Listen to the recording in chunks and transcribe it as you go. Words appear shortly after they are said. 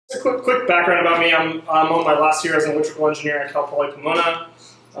A quick background about me. I'm on my last year as an electrical engineer at Cal Poly Pomona.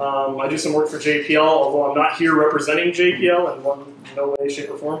 I do some work for JPL, although I'm not here representing JPL in no way, shape,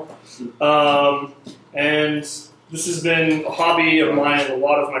 or form. And this has been a hobby of mine and a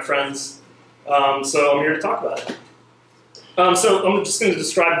lot of my friends, so I'm here to talk about it. So I'm just going to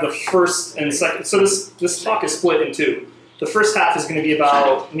describe the first and second. So this talk is split in two. The first half is going to be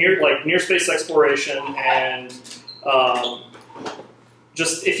about near space exploration and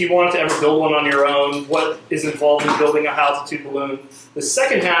just if you wanted to ever build one on your own, what is involved in building a high-altitude balloon. The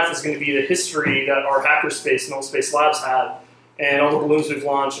second half is going to be the history that our hackerspace and Null Space Labs had, and all the balloons we've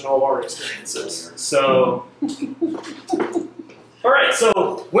launched and all our experiences. So, all right,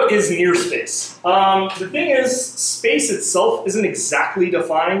 so what is near space? The thing is, space itself isn't exactly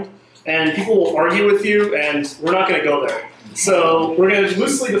defined, and people will argue with you, and we're not going to go there. So we're going to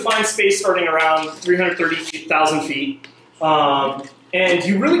loosely define space starting around 330,000 feet. And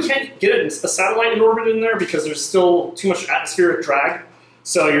you really can't get a satellite in orbit in there because there's still too much atmospheric drag.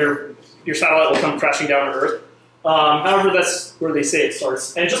 So your satellite will come crashing down to Earth. However, that's where they say it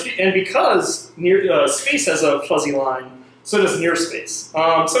starts. And because space has a fuzzy line, so does near space.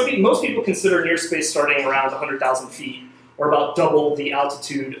 Most people consider near space starting around 100,000 feet, or about double the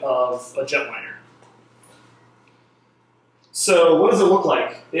altitude of a jetliner. So what does it look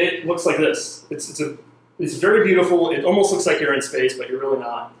like? It looks like this. It's very beautiful. It almost looks like you're in space, but you're really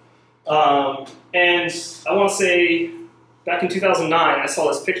not. And I want to say, back in 2009, I saw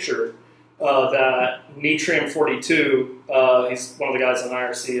this picture that Natrium42, he's one of the guys on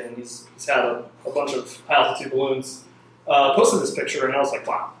IRC, and he's had a bunch of high-altitude balloons, posted this picture, and I was like,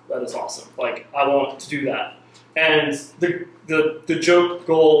 wow, that is awesome. Like, I want to do that. And the joke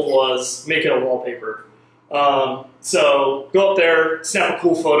goal was make it a wallpaper. So go up there, snap a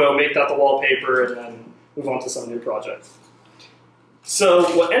cool photo, make that the wallpaper, and then move on to some new project. So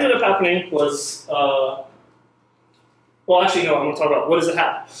what ended up happening was, well, actually, no, I'm going to talk about what does it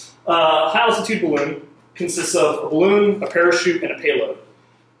have. High-altitude balloon consists of a balloon, a parachute, and a payload.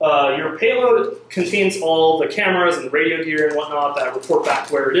 Your payload contains all the cameras and the radio gear and whatnot that report back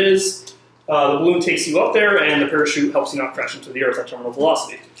where it is. The balloon takes you up there, and the parachute helps you not crash into the Earth at terminal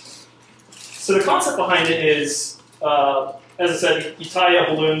velocity. So the concept behind it is, as I said, you tie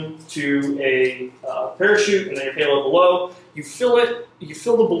a balloon to a parachute and then your payload below. You fill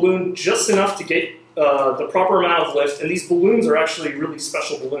the balloon just enough to get the proper amount of lift, and these balloons are actually really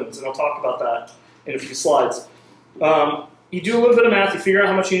special balloons, and I'll talk about that in a few slides. You do a little bit of math, you figure out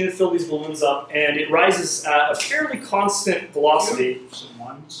how much you need to fill these balloons up, and it rises at a fairly constant velocity.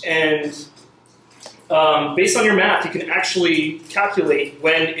 And based on your math, you can actually calculate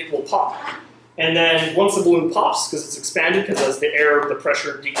when it will pop. And then once the balloon pops, because it's expanded, because as the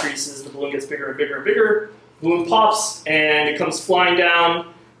pressure decreases, the balloon gets bigger and bigger and bigger, the balloon pops and it comes flying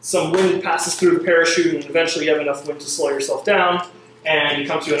down, some wind passes through the parachute, and eventually you have enough wind to slow yourself down, and you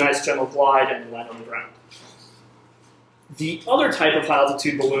come to a nice gentle glide and you land on the ground. The other type of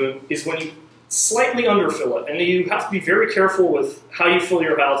high-altitude balloon is when you slightly underfill it, and you have to be very careful with how you fill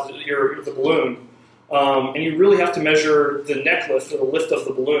the balloon. And you really have to measure the neck lift or the lift of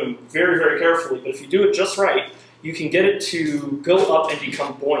the balloon very, very carefully. But if you do it just right, you can get it to go up and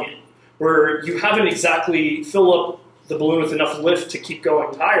become buoyant, where you haven't exactly filled up the balloon with enough lift to keep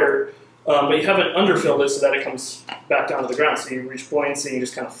going higher, but you haven't underfilled it so that it comes back down to the ground. So you reach buoyancy and you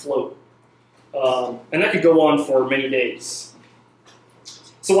just kind of float. And that could go on for many days.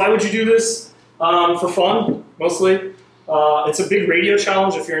 So why would you do this? For fun, mostly. It's a big radio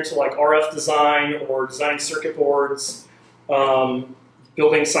challenge if you're into like RF design or designing circuit boards,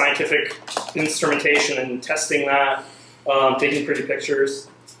 building scientific instrumentation and testing that, taking pretty pictures.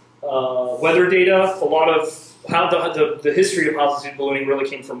 Weather data, a lot of how the history of high-altitude ballooning really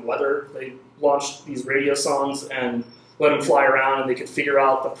came from weather. They launched these radio sondes and let them fly around, and they could figure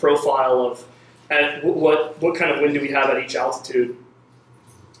out the profile of what kind of wind do we have at each altitude.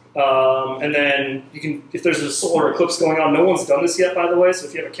 And then you can, if there's a solar eclipse going on, no one's done this yet, by the way, so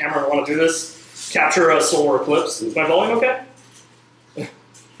if you have a camera and want to do this, capture a solar eclipse. Is my volume okay?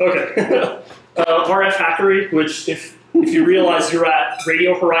 Okay. RF hackery, which if you realize you're at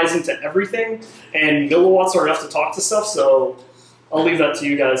radio horizon to everything, and milliwatts are enough to talk to stuff, so I'll leave that to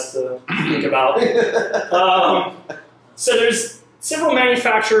you guys to think about. So there's several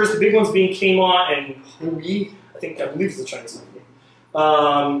manufacturers, the big ones being Kmart and Hui, I believe it's a Chinese company.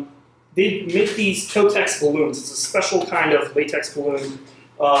 They make these Totex balloons. It's a special kind of latex balloon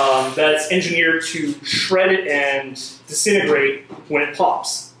that's engineered to shred it and disintegrate when it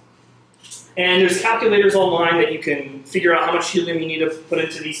pops. And there's calculators online that you can figure out how much helium you need to put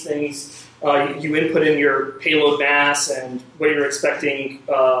into these things. You input in your payload mass and what you're expecting,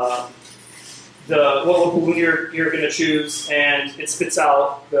 what balloon you're going to choose, and it spits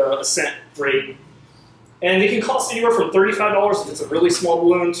out the ascent rate. And they can cost anywhere from $35 if it's a really small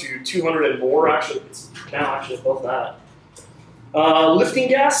balloon to $200 and more. Actually, it's now actually above that. Lifting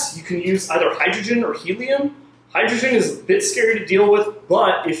gas, you can use either hydrogen or helium. Hydrogen is a bit scary to deal with,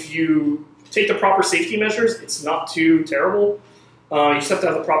 but if you take the proper safety measures, it's not too terrible. You just have to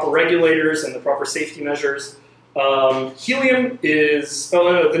have the proper regulators and the proper safety measures. Helium is,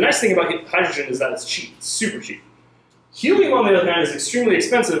 the nice thing about hydrogen is that it's cheap, it's super cheap. Helium, on the other hand, is extremely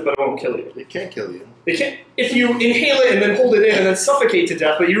expensive, but it won't kill you. It can't kill you. It can't, if you inhale it and then hold it in and then suffocate to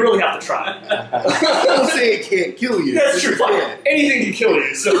death, but you really have to try. Don't say it can't kill you. That's true. Anything can kill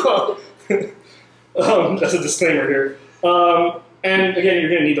you, so that's a disclaimer here. And again, you're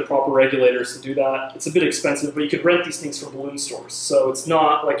going to need the proper regulators to do that. It's a bit expensive, but you could rent these things from balloon stores. So it's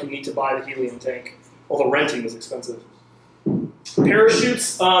not like you need to buy the helium tank, although renting is expensive.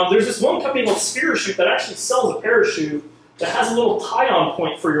 Parachutes. There's this one company called Spherachute that actually sells a parachute that has a little tie-on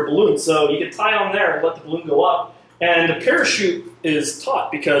point for your balloon. So you can tie on there and let the balloon go up. And the parachute is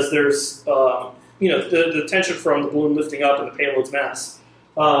taut because there's, the tension from the balloon lifting up and the payload's mass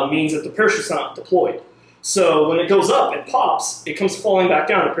means that the parachute's not deployed. So when it goes up and pops, it comes falling back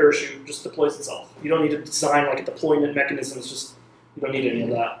down. The parachute just deploys itself. You don't need to design like a deployment mechanism. It's just, you don't need any of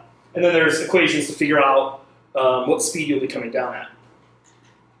that. And then there's equations to figure out what speed you'll be coming down at.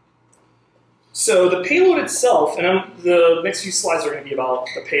 So the payload itself, and the next few slides are going to be about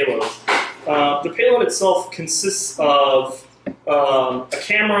the payload. The payload itself consists of a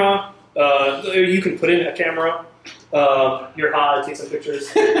camera. You can put in a camera. You're hot, take some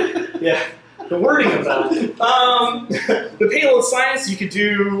pictures. Yeah. The wording of that. The payload science, you could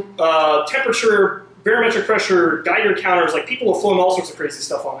do temperature, barometric pressure, Geiger counters. Like, people have flown all sorts of crazy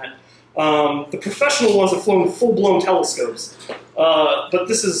stuff on it. The professional ones have flown full-blown telescopes. But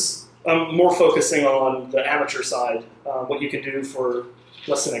this is more focusing on the amateur side, what you can do for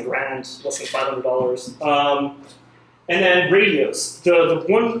less than $1,000, less than $500. And then radios. The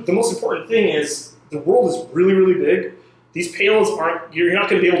most important thing is the world is really, really big. These payloads you're not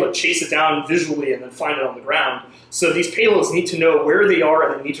going to be able to chase it down visually and then find it on the ground. So these payloads need to know where they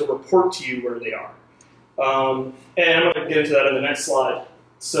are and they need to report to you where they are. And I'm going to get into that in the next slide.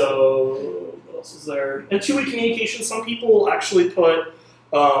 So what else is there? And two-way communication, some people actually put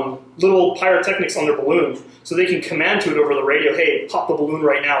little pyrotechnics on their balloon so they can command to it over the radio, hey, pop the balloon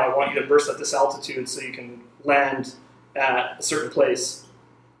right now, I want you to burst at this altitude so you can land at a certain place.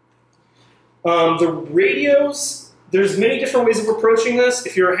 The radios, there's many different ways of approaching this.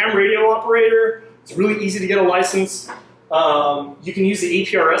 If you're a ham radio operator, it's really easy to get a license. You can use the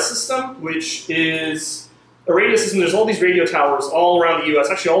APRS system, which is a radio system. There's all these radio towers all around the US,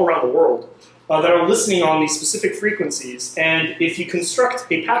 actually all around the world, that are listening on these specific frequencies. And if you construct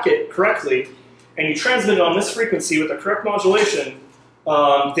a packet correctly, and you transmit it on this frequency with the correct modulation,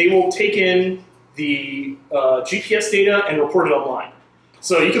 they will take in the GPS data and report it online.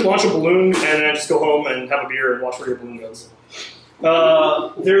 So you can launch a balloon and then just go home and have a beer and watch where your balloon goes.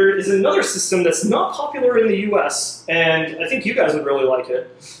 There is another system that's not popular in the US, and I think you guys would really like it.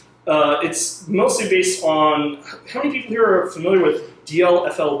 It's mostly based on, how many people here are familiar with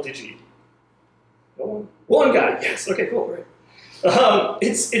DLFL Digi? One guy, yes, okay, cool, great.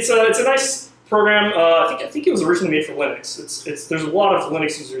 It's a nice program. I think it was originally made for Linux. There's a lot of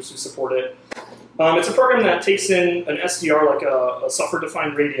Linux users who support it. It's a program that takes in an SDR, like a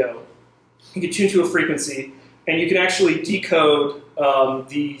software-defined radio. You can tune to a frequency, and you can actually decode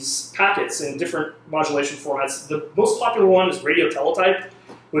these packets in different modulation formats. The most popular one is radio teletype,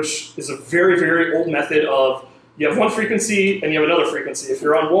 which is a very, very old method of you have one frequency and you have another frequency. If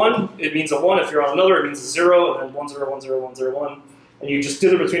you're on one, it means a 1. If you're on another, it means a 0, and then 1, 0, 1, 0, 1, 0, 1. And you just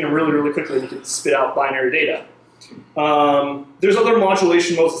dither between them really, really quickly, and you can spit out binary data. There's other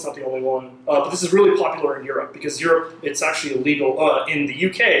modulation modes, it's not the only one, but this is really popular in Europe because Europe, it's actually illegal. In the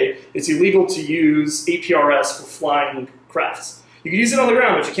UK, it's illegal to use APRS for flying crafts. You can use it on the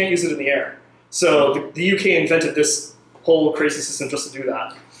ground, but you can't use it in the air. So the UK invented this whole crazy system just to do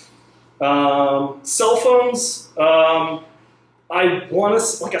that. Cell phones, I've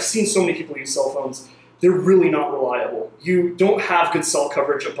seen so many people use cell phones. They're really not reliable. You don't have good cell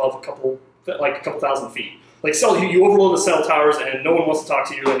coverage above a couple thousand feet. Like you overload the cell towers and no one wants to talk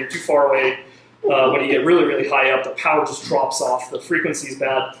to you and you're too far away. When you get really, really high up, the power just drops off, the frequency's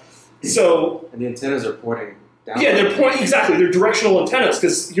bad. So, and the antennas are pointing down. Yeah, they're pointing, exactly, they're directional antennas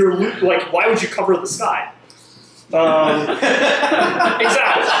because you're like, why would you cover the sky?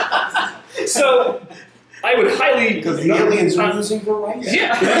 Exactly. So I would highly... Because the aliens are using Verizon.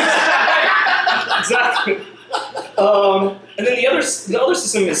 Yeah. Exactly. And then the other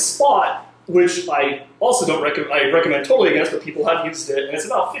system is Spot, which I also don't recommend. I recommend totally against, but people have used it, and it's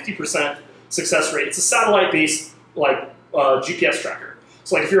about 50% success rate. It's a satellite-based GPS tracker.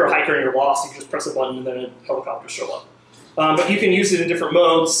 So like if you're a hiker and you're lost, you can just press a button and then a helicopter show up. But you can use it in different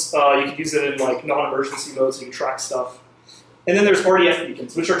modes. You can use it in like non-emergency modes, so you can track stuff. And then there's RDF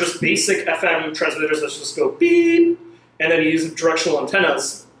beacons, which are just basic FM transmitters that just go beep, and then you use directional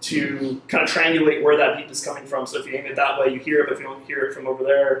antennas to kind of triangulate where that beep is coming from. So if you aim it that way, you hear it, but if you don't hear it from over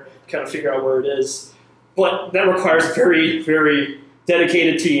there, you kind of figure out where it is. But that requires a very, very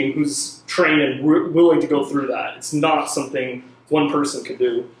dedicated team who's trained and willing to go through that. It's not something one person could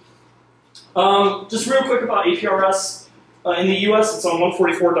do. Just real quick about APRS. In the US, it's on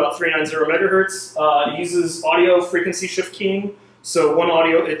 144.390 megahertz. It uses audio frequency shift keying. So one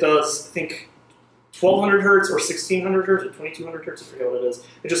audio, it does, I think, 1200 hertz or 1600 hertz or 2200 hertz, I forget what it is.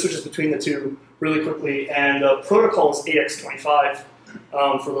 It just switches between the two really quickly. And the protocol is AX25.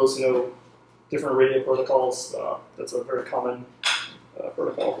 For those who know different radio protocols, that's a very common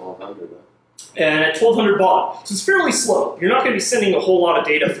protocol. And at 1200 baud. So it's fairly slow. You're not going to be sending a whole lot of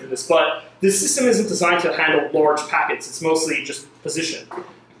data through this, but this system isn't designed to handle large packets. It's mostly just position.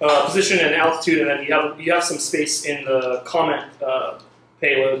 Position and altitude, and then you have some space in the comment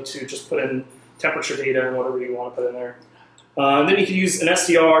payload to just put in temperature data and whatever you want to put in there. And then you could use an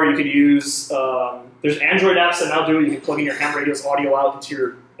SDR, you could use, there's Android apps that now do it. You can plug in your ham radio's audio out into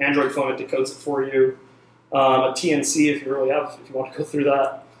your Android phone, it decodes it for you. A TNC if you want to go through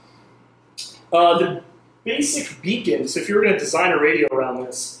that. The basic beacon, so if you were going to design a radio around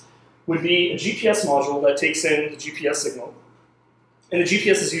this, would be a GPS module that takes in the GPS signal. And the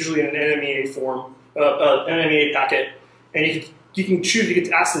GPS is usually in an NMEA form, an NMEA packet, and you can choose, you get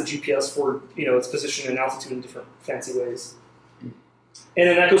to ask the GPS for its position and altitude in different fancy ways. And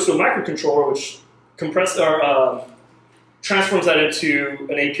then that goes to a microcontroller, which transforms that into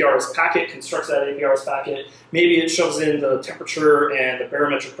an APRS packet, constructs that APRS packet. Maybe it shoves in the temperature and the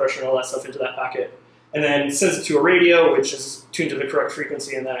barometric pressure and all that stuff into that packet, and then sends it to a radio, which is tuned to the correct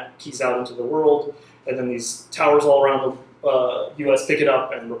frequency, and that keys out into the world. And then these towers all around the US pick it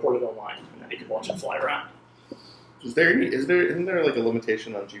up and report it online, and then you can watch it fly around. Isn't there like a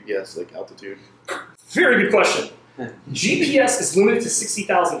limitation on GPS, like altitude? Very good question. GPS is limited to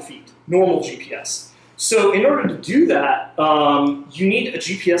 60,000 feet, normal GPS. So in order to do that, you need a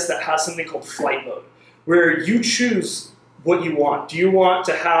GPS that has something called flight mode, where you choose what you want. Do you want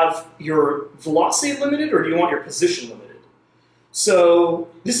to have your velocity limited, or do you want your position limited? So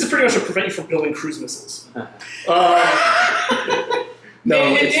this is pretty much to prevent you from building cruise missiles. No,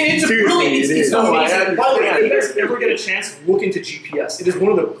 it's amazing. By the way, if you guys ever get a chance, look into GPS. It is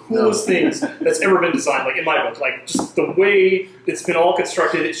one of the coolest things that's ever been designed, like in my book. Like just the way it's been all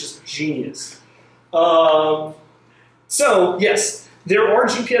constructed, it's just genius. So yes, there are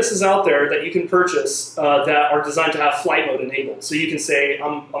GPSs out there that you can purchase that are designed to have flight mode enabled. So you can say,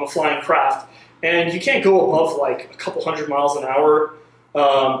 I'm a flying craft, and you can't go above like a couple hundred miles an hour,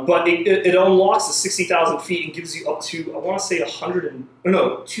 but it unlocks to 60,000 feet and gives you up to, I want to say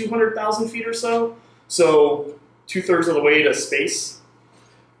 200,000 feet or so. So 2/3 of the way to space.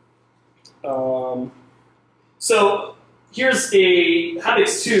 So here's a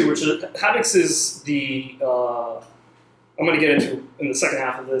HABEX2, which is, HABEX is the, I'm going to get into in the second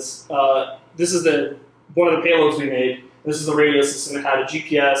half of this. This is one of the payloads we made. This is the radio system. It had a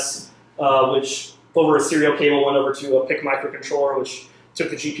GPS, which over a serial cable went over to a PIC microcontroller, which took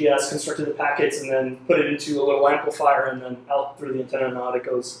the GPS, constructed the packets, and then put it into a little amplifier, and then out through the antenna, and out it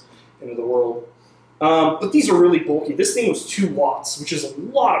goes into the world. But these are really bulky. This thing was 2 watts, which is a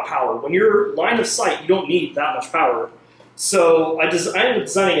lot of power. When you're line of sight, you don't need that much power. So I ended up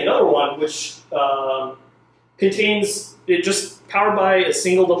designing another one, which contains, it just powered by a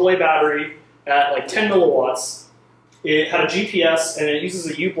single AA battery at like 10 milliwatts. It had a GPS, and it uses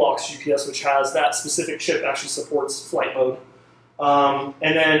a U-Blocks GPS, which has that specific chip actually supports flight mode.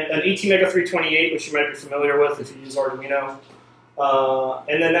 And then an ATmega328, which you might be familiar with if you use Arduino.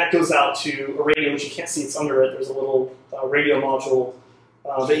 And then that goes out to a radio, which you can't see, it's under it. There's a little radio module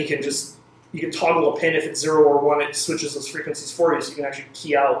that you can toggle a pin. If it's 0 or 1, it switches those frequencies for you, so you can actually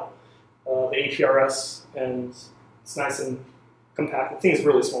key out the APRS, and it's nice and compact. The thing is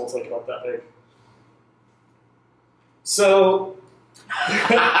really small, it's like about that big. So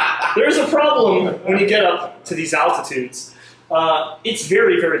there's a problem when you get up to these altitudes. It's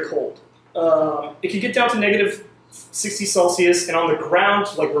very, very cold. It can get down to negative 60 Celsius, and on the ground,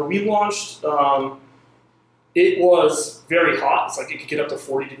 like where we launched, it was very hot. It's like it could get up to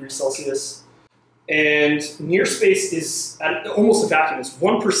 40 degrees Celsius. And near space is at almost a vacuum. It's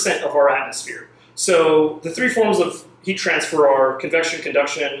 1% of our atmosphere. So the three forms of heat transfer are convection,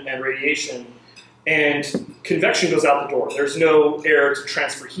 conduction, and radiation. And convection goes out the door. There's no air to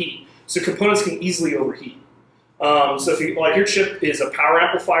transfer heat. So components can easily overheat. So if you, like your chip is a power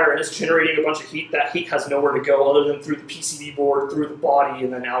amplifier and it's generating a bunch of heat, that heat has nowhere to go other than through the PCB board, through the body,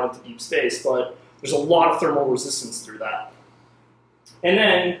 and then out into deep space. But there's a lot of thermal resistance through that. And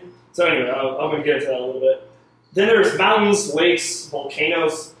then, so anyway, I'm going to get into that a little bit. Then there's mountains, lakes,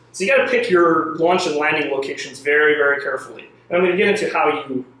 volcanoes. So you got to pick your launch and landing locations very, very carefully. And I'm going to get into how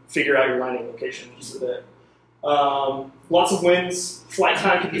you figure out your landing location in just a bit. Lots of winds. Flight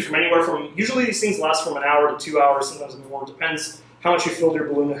time can be from anywhere from, usually these things last from an hour to 2 hours, sometimes more. Depends how much you filled your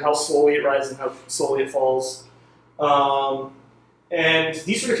balloon, how slowly it rises and how slowly it falls. And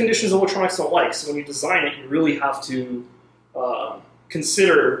these are the conditions electronics don't like. So when you design it, you really have to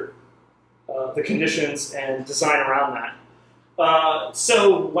consider the conditions and design around that.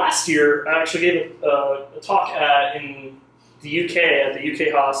 So last year, I actually gave a talk in the UK at the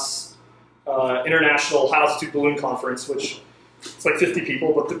UK Haas International High Altitude Balloon Conference, which it's like 50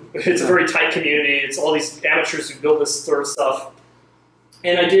 people, but it's a very tight community. It's all these amateurs who build this sort of stuff.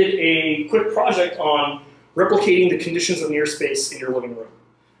 And I did a quick project on replicating the conditions of near space in your living room.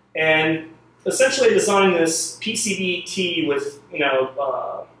 And essentially I designed this PCB T with,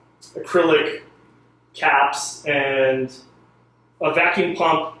 acrylic caps and a vacuum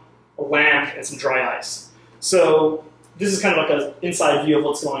pump, a lamp, and some dry ice. So this is kind of like an inside view of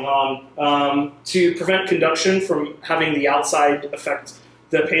what's going on. To prevent conduction from having the outside affect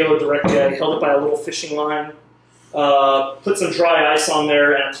the payload directly, I held it by a little fishing line, put some dry ice on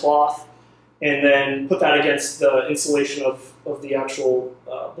there and a cloth, and then put that against the insulation of the actual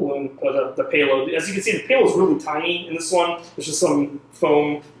balloon, or the payload. As you can see, the payload is really tiny in this one. There's just some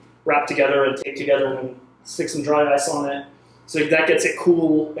foam wrapped together and taped together, and then stick some dry ice on it. So that gets it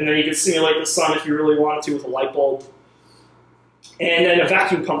cool, and then you can simulate the sun if you really wanted to with a light bulb. And then a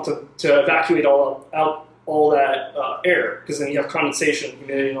vacuum pump to evacuate out all that air, because then you have condensation,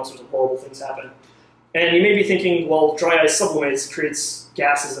 humidity, and all sorts of horrible things happen. And you may be thinking, well, dry ice sublimates, creates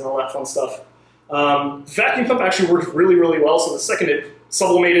gases and all that fun stuff. The vacuum pump actually worked really, really well. So the second it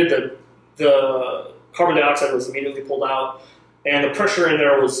sublimated, the carbon dioxide was immediately pulled out, and the pressure in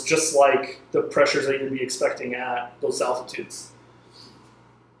there was just like the pressures that you'd be expecting at those altitudes.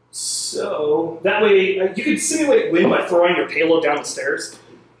 So that way, you could simulate wind by throwing your payload down the stairs.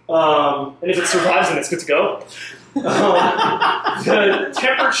 And if it survives, then it's good to go. The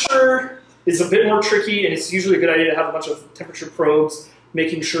temperature is a bit more tricky, and it's usually a good idea to have a bunch of temperature probes,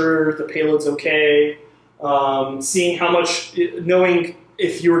 making sure the payload's okay, seeing how much, knowing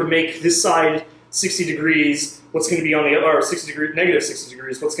if you were to make this side 60 degrees, what's going to be on the other, or negative 60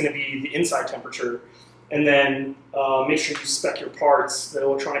 degrees, what's going to be the inside temperature. And then make sure you spec your parts. The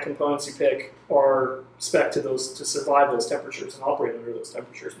electronic components you pick are spec to survive those temperatures and operate under those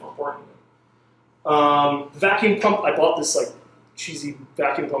temperatures, more importantly. The vacuum pump, I bought this like cheesy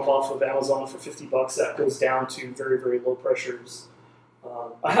vacuum pump off of Amazon for 50 bucks that goes down to very, very low pressures.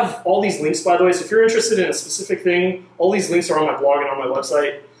 I have all these links, by the way, so if you're interested in a specific thing, all these links are on my blog and on my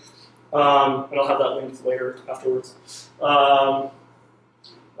website. And I'll have that linked later afterwards.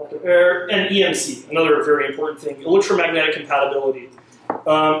 And EMC, another very important thing, electromagnetic compatibility.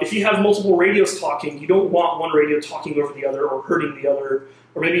 If you have multiple radios talking, you don't want one radio talking over the other or hurting the other,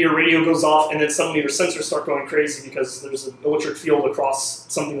 or maybe your radio goes off and then suddenly your sensors start going crazy because there's an electric field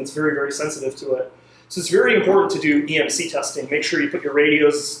across something that's very, very sensitive to it. So it's very important to do EMC testing. Make sure you put your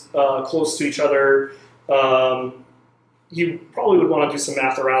radios close to each other. You probably would want to do some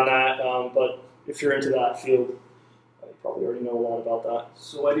math around that, but if you're into that field, you probably already know a lot about that.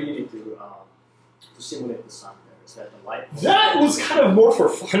 So why do you need to simulate the sun there? Is that the light? That was kind of more for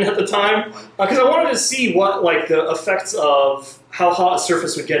fun at the time, because I wanted to see what the effects of how hot a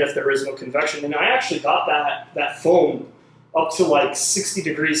surface would get if there is no convection. And I actually got that foam up to like 60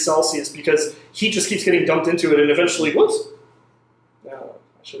 degrees Celsius because heat just keeps getting dumped into it, and eventually, whoops. I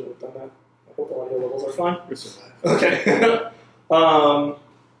should have done that. I hope the audio levels are fine. Okay.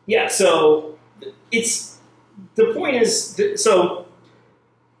 Yeah, so the point is, so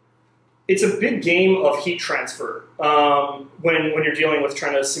it's a big game of heat transfer when you're dealing with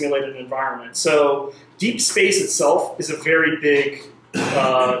trying to simulate an environment. So deep space itself is a very big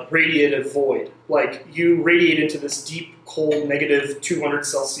radiative void. Like you radiate into this deep, cold, negative 200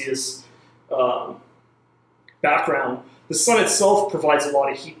 Celsius background. The sun itself provides a lot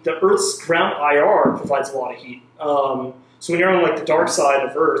of heat. The Earth's ground IR provides a lot of heat. So when you're on like the dark side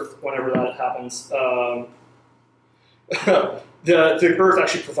of Earth, whenever that happens, the Earth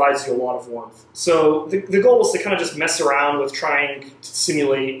actually provides you a lot of warmth. So the goal was to kind of just mess around with trying to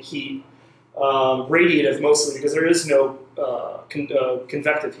simulate heat, radiative mostly, because there is no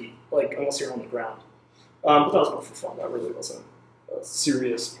convective heat, like unless you're on the ground. But that was more for fun. That really wasn't a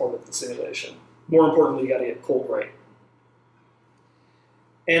serious part of the simulation. More importantly, you got to get cold right.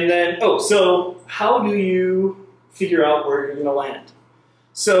 And then, so how do you figure out where you're going to land?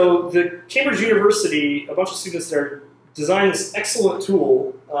 So the Cambridge University, a bunch of students there designed this excellent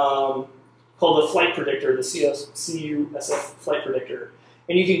tool called the flight predictor, the CUSF flight predictor.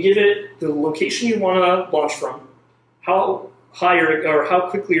 And you can give it the location you want to launch from, how high or how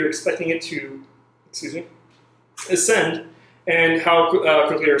quickly you're expecting it to, ascend, and how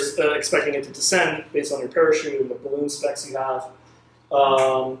quickly you're expecting it to descend based on your parachute and the balloon specs you have,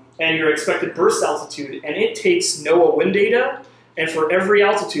 and your expected burst altitude. And it takes NOAA wind data, and for every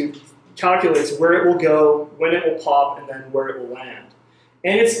altitude, calculates where it will go, when it will pop, and then where it will land.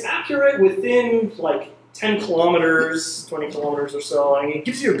 And it's accurate within like 10 kilometers, 20 kilometers or so. I mean, it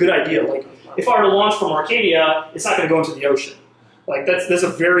gives you a good idea. Like, if I were to launch from Arcadia, it's not going to go into the ocean. Like, that's a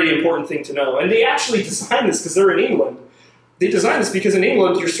very important thing to know. And they actually designed this because they're in England. They designed this because in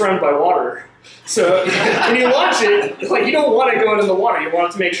England, you're surrounded by water. So when you launch it, like, you don't want to go into the water. You want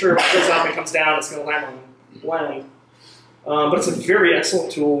it to make sure if it goes up and comes down, it's going to land on land. But it's a very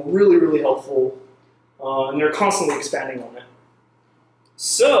excellent tool, really, really helpful. And they're constantly expanding on it.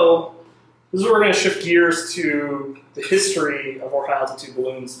 So this is where we're going to shift gears to the history of our high-altitude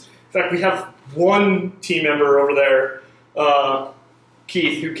balloons. In fact, we have one team member over there,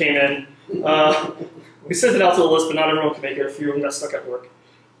 Keith, who came in. We sent it out to the list, but not everyone can make it. A few of them got stuck at work.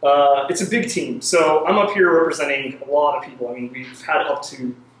 It's a big team. So I'm up here representing a lot of people. I mean, we've had up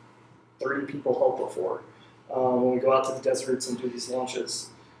to 30 people help before when we go out to the deserts and do these launches.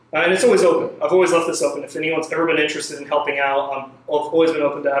 And it's always open. I've always left this open. If anyone's ever been interested in helping out, I've always been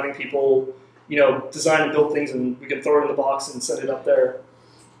open to having people, design and build things, and we can throw it in the box and send it up there.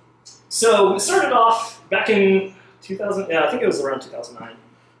 So we started off back in 2000. Yeah, I think it was around 2009.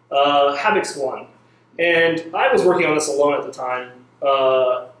 HABEX 1, and I was working on this alone at the time.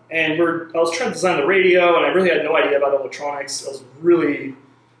 And I was trying to design the radio, and I really had no idea about electronics. I was really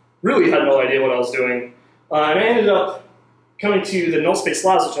had no idea what I was doing. And I ended up coming to the Null Space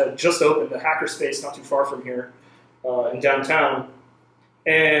Labs, which I had just opened, the hacker space not too far from here in downtown,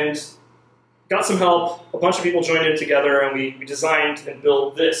 and got some help. A bunch of people joined in together, and we designed and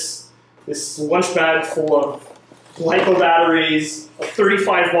built this lunch bag full of LiPo batteries, a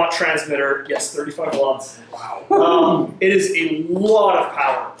 35-watt transmitter. Yes, 35 watts. Wow. It is a lot of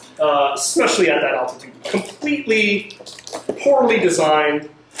power, especially at that altitude. Completely poorly designed.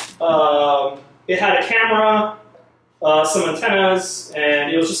 It had a camera, some antennas,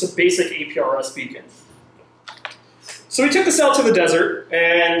 and it was just a basic APRS beacon. So we took this out to the desert,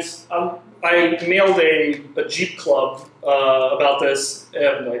 and I mailed a Jeep club about this.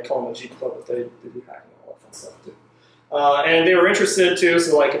 I call them a Jeep club, but they do hacking and all that fun stuff too. And they were interested too,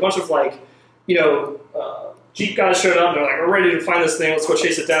 so like a bunch of Jeep guys showed up, and they're like, we're ready to find this thing, let's go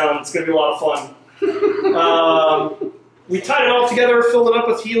chase it down, it's going to be a lot of fun. We tied it all together, filled it up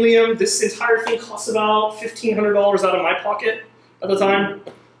with helium. This entire thing cost about $1,500 out of my pocket at the time.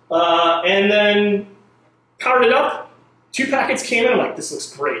 And then powered it up. 2 packets came in. I'm like, this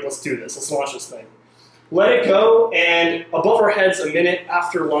looks great. Let's do this. Let's launch this thing. Let it go, and above our heads, a minute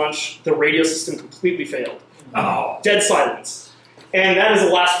after launch, the radio system completely failed. Oh, dead silence. And that is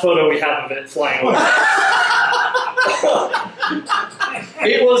the last photo we have of it flying over.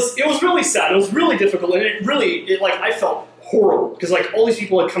 It was really sad. It was really difficult, and I felt horrible because all these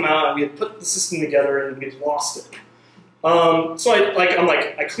people had come out and we had put the system together and we had lost it. So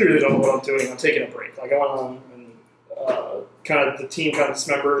I clearly don't know what I'm doing. I'm taking a break. I went on and the team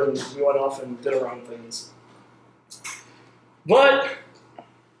dismembered, and we went off and did our own things. But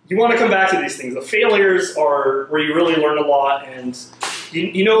you want to come back to these things. The failures are where you really learn a lot, and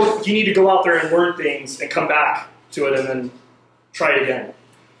you need to go out there and learn things and come back to it and then try it again.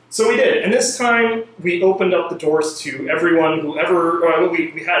 So we did, and this time we opened up the doors to everyone who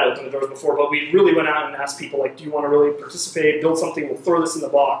we had opened the doors before, but we really went out and asked people, do you want to really participate, build something, we'll throw this in the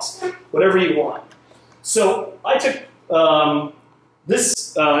box, whatever you want. So I took I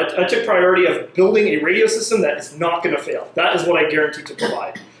took priority of building a radio system that is not going to fail. That is what I guarantee to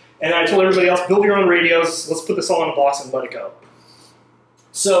provide. And I told everybody else, build your own radios, let's put this all in a box and let it go.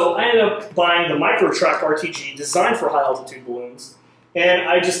 So I ended up buying the MicroTrack RTG designed for high-altitude balloons, and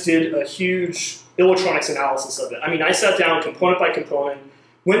I just did a huge electronics analysis of it. I mean, I sat down component by component,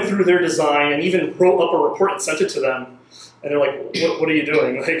 went through their design, and even wrote up a report and sent it to them. And they're like, what are you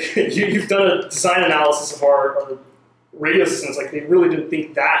doing? You've done a design analysis of our radio systems, like they really didn't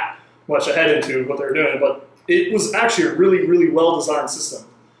think that much ahead into what they were doing, but it was actually a really, really well-designed system.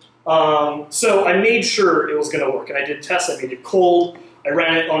 So I made sure it was going to work, and I did tests. I made it cold. I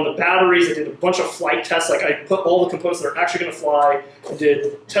ran it on the batteries. I did a bunch of flight tests. Like I put all the components that are actually going to fly. I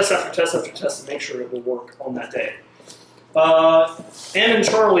did test after test after test to make sure it will work on that day. Ann and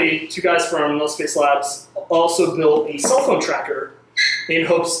Charlie, two guys from Null Space Labs, also built a cell phone tracker in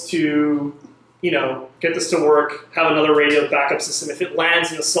hopes to, you know, get this to work, have another radio backup system. If it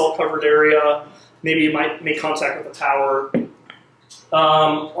lands in a cell-covered area, maybe it might make contact with a tower.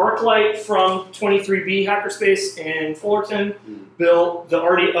 ArcLight from 23B Hackerspace in Fullerton built the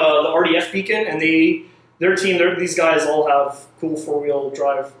RDF beacon, and their team, these guys all have cool four-wheel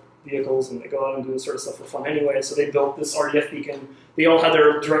drive vehicles, and they go out and do this sort of stuff for fun anyway. So they built this RDF beacon. They all had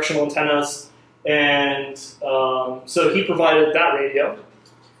their directional antennas, and so he provided that radio.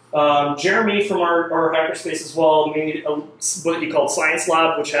 Jeremy from our hackerspace as well made what he called Science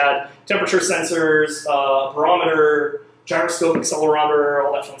Lab, which had temperature sensors, barometer, gyroscope, accelerometer,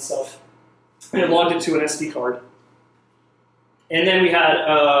 all that fun stuff. And it logged it to an SD card. And then we had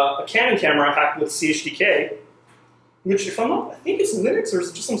a Canon camera hacked with CHDK, which, if I'm not, I think it's Linux or is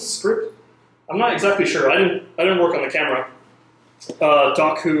it just some script? I'm not exactly sure. I didn't work on the camera.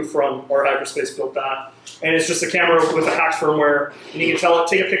 Doc Hu from our hackerspace built that. And it's just a camera with a hacked firmware. And you can tell it,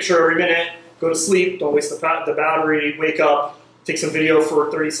 take a picture every minute, go to sleep, don't waste the battery, wake up, take some video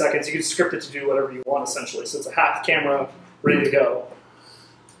for 30 seconds. You can script it to do whatever you want, essentially. So it's a hacked camera, ready to go.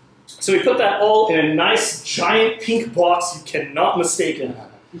 So we put that all in a nice, giant pink box you cannot mistake it.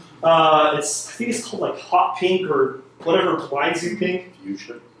 I think it's called like hot pink or whatever blinds you pink.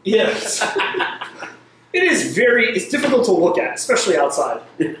 Fuchsia. Yes. It's difficult to look at, especially outside.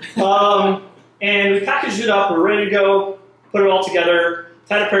 And we packaged it up, we're ready to go, put it all together,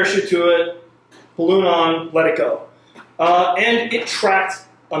 tied a parachute to it, balloon on, let it go. And it tracked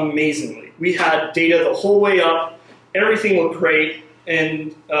amazingly. We had data the whole way up, everything looked great,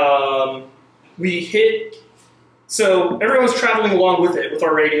 and so everyone's traveling along with it, with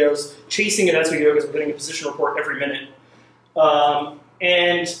our radios, chasing it as we go because we're getting a position report every minute.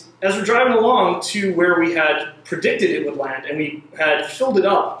 And as we're driving along to where we had predicted it would land, and we had filled it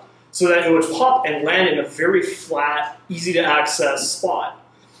up so that it would pop and land in a very flat, easy to access spot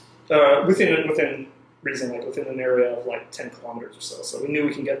within reason, like within an area of like 10 kilometers or so. So we knew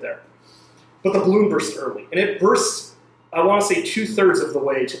we can get there. But the balloon burst early, and it burst, I want to say 2/3 of the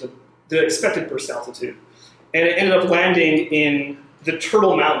way to the expected burst altitude. And it ended up landing in the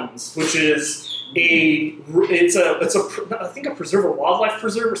Turtle Mountains, which is I think a preserve, a wildlife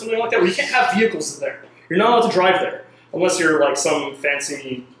preserve or something like that, where you can't have vehicles there. You're not allowed to drive there, unless you're like some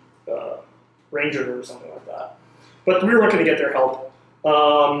fancy ranger or something like that. But we were not going to get their help.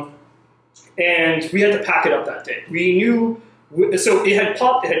 And we had to pack it up that day. We knew, so it had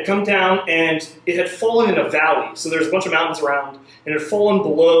popped, it had come down, and it had fallen in a valley. So there's a bunch of mountains around, and it had fallen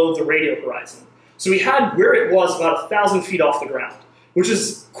below the radio horizon. So we had where it was about 1,000 feet off the ground, which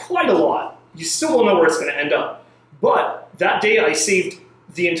is quite a lot. You still don't know where it's going to end up. But that day I saved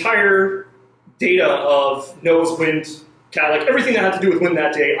the entire data of nose, wind, like everything that had to do with wind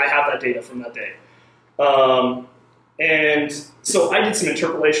that day, I have that data from that day. And so I did some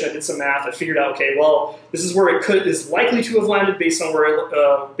interpolation, I did some math, I figured out, okay, well, this is where it is likely to have landed based on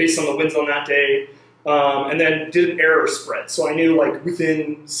based on the winds on that day, and then did an error spread. So I knew like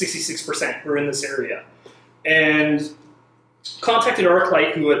within 66% we're in this area. And contacted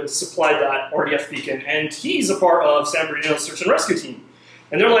ArcLight, who had supplied that RDF beacon, and he's a part of San Bernardino's search and rescue team.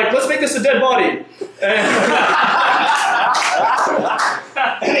 And they're like, let's make this a dead body.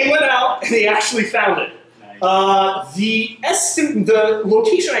 And they went out and they actually found it. The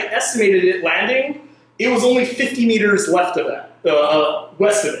location I estimated it landing, it was only 50 meters left of that,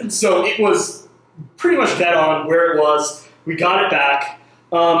 west of it. So it was pretty much dead on where it was. We got it back.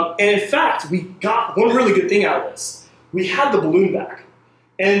 And in fact, we got one really good thing out of this. We had the balloon back.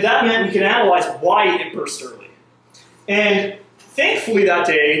 And that meant we could analyze why it burst early. And thankfully that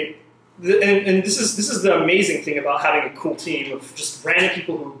day, and this is the amazing thing about having a cool team of just random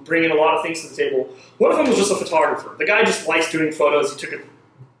people who bring in a lot of things to the table. One of them was just a photographer. The guy just likes doing photos. He took a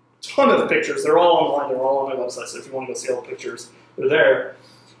ton of pictures. They're all online. They're all on my website. So if you want to go see all the pictures, they're there.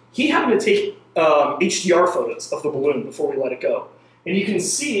 He happened to take HDR photos of the balloon before we let it go. And you can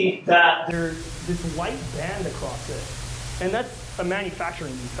see that there's this white band across it. And that's a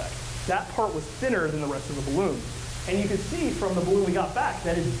manufacturing defect. That part was thinner than the rest of the balloon. And you can see from the balloon we got back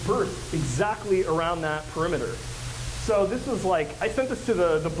that it burst exactly around that perimeter. So this was like, I sent this to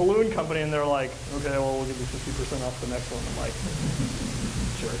the balloon company and they're like, okay, well, we'll give you 50% off the next one. I'm like,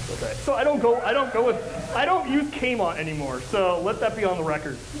 sure. works. Okay. So I don't use Kmont anymore. So let that be on the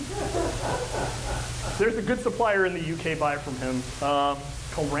record. There's a good supplier in the UK. Buy it from him.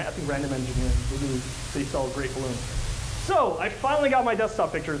 Called I think Random Engineering. They sell great balloons. So I finally got my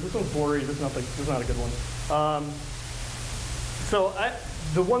desktop pictures. This one's blurry. This is not a good one.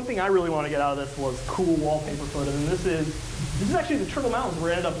 The one thing I really want to get out of this was cool wallpaper photos, and this is actually the Turtle Mountains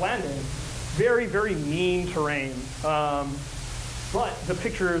where I ended up landing. Very, very mean terrain, but the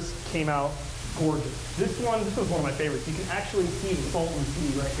pictures came out gorgeous. This was one of my favorites. You can actually see the Salton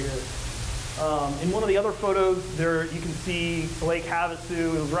Sea right here. In one of the other photos, there you can see Lake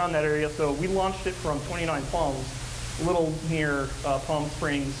Havasu. It was around that area, so we launched it from 29 Palms, a little near Palm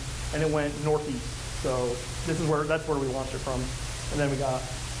Springs, and it went northeast. So that's where we launched it from. And then we got,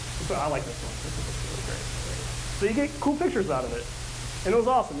 so I like this one. This is really great. So you get cool pictures out of it. And it was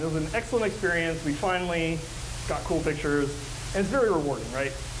awesome. It was an excellent experience. We finally got cool pictures. And it's very rewarding,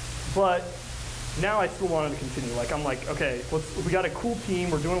 right? But now I still wanted to continue. Like, I'm like, okay, we got a cool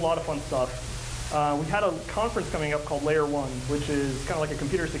team. We're doing a lot of fun stuff. We had a conference coming up called Layer 1, which is kind of like a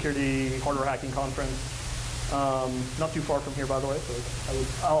computer security hardware hacking conference. Not too far from here, by the way.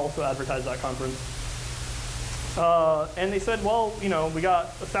 So I'll also advertise that conference. And they said, well, we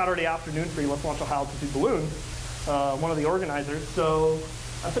got a Saturday afternoon for you. Let's launch a high-altitude balloon, one of the organizers. So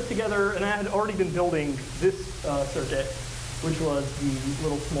I put together, and I had already been building this circuit, which was the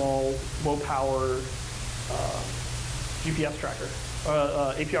little small, low-power GPS tracker,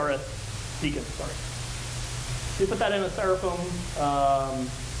 APRS beacon, sorry. So you put that in a styrofoam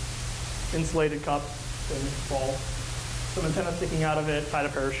insulated cup in ball. Some antenna sticking out of it, tied a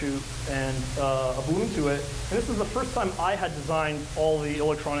parachute, and a balloon to it. And this was the first time I had designed all the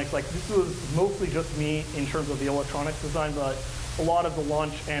electronics. Like, this was mostly just me in terms of the electronics design, but a lot of the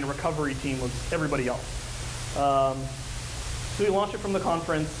launch and recovery team was everybody else. So we launched it from the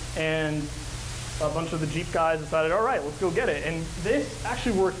conference, and a bunch of the Jeep guys decided, all right, let's go get it. And this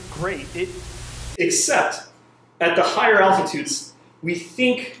actually worked great. Except at the higher altitudes, we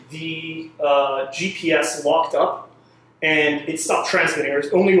think the GPS locked up, and it stopped transmitting, or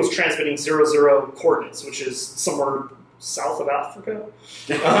it only was transmitting 00 coordinates, which is somewhere south of Africa.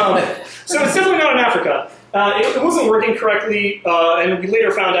 So it's definitely not in Africa. It wasn't working correctly, and we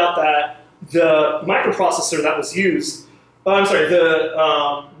later found out that the microprocessor that was used, one of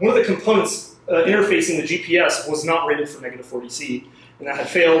the components interfacing the GPS was not rated for -40C, and that had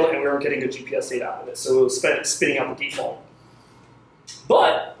failed, and we weren't getting good GPS data out of it, so it was spitting out the default.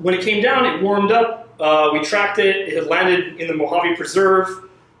 But when it came down, it warmed up. We tracked it. It had landed in the Mojave Preserve,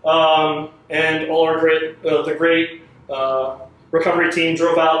 and all our great recovery team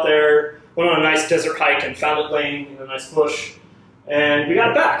drove out there, went on a nice desert hike, and found it laying in a nice bush, and we got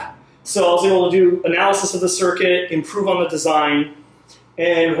it back. So I was able to do analysis of the circuit, improve on the design,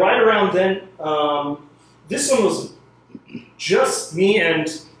 and right around then, this one was just me and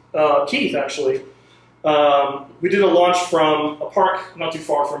Keith, actually. We did a launch from a park not too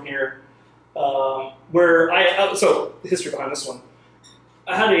far from here, so the history behind this one.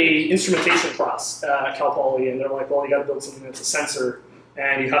 I had a instrumentation class at Cal Poly, and they're like, well, you got to build something that's a sensor,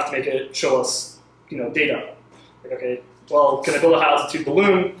 and you have to make it show us, data. Like, okay, well, can I build a high-altitude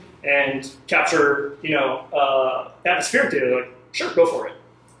balloon and capture, atmospheric data? Like, sure, go for it.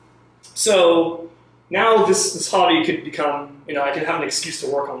 So now this hobby could become, I could have an excuse to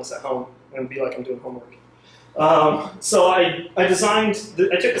work on this at home and be like I'm doing homework. So I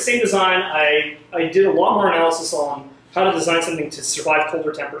took the same design. I did a lot more analysis on how to design something to survive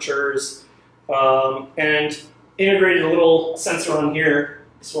colder temperatures, and integrated a little sensor on here,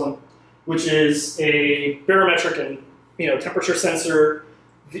 this one, which is a barometric and temperature sensor.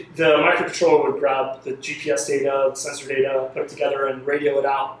 The microcontroller would grab the GPS data, the sensor data, put it together, and radio it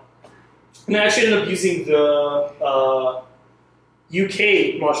out. And I actually ended up using the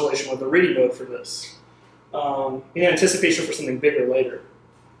UK modulation with the RIDI mode for this, in anticipation for something bigger later.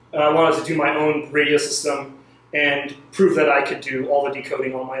 I wanted to do my own radio system and prove that I could do all the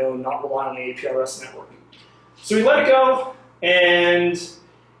decoding on my own, not rely on the APRS network. So we let it go, and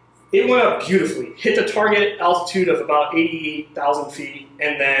it went up beautifully. Hit the target altitude of about 88,000 feet,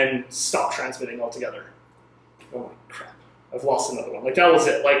 and then stopped transmitting altogether. Oh my crap, I've lost another one. Like, that was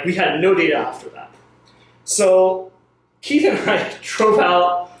it. Like, we had no data after that. So Keith and I drove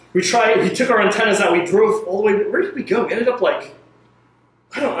out. We took our antennas out. We drove all the way. Where did we go? We ended up like,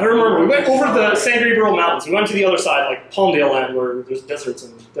 I don't remember. We went over the San Gabriel Mountains. We went to the other side, like Palmdale land, where there's deserts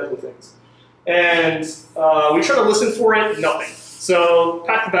and deadly things. And we tried to listen for it. Nothing. So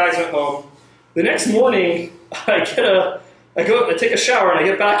packed the bags, went home. The next morning, I take a shower, and I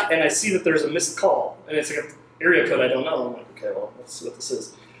get back, and I see that there's a missed call, and it's like an area code I don't know. I'm like, okay, well, let's see what this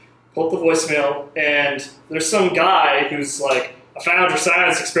is. pull up the voicemail, and there's some guy who's like, I found your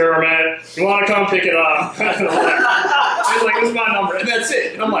science experiment. You want to come pick it up? And I'm like, he's like, this is my number, and that's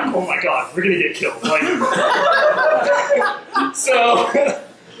it. And I'm like, oh my god, we're gonna get killed. Like, so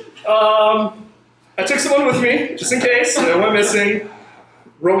I took someone with me just in case. They went missing.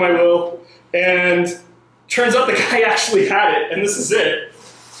 Wrote my will, and turns out the guy actually had it, and this is it.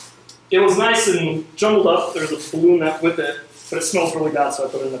 It was nice and jumbled up. There's a balloon with it, but it smells really bad, so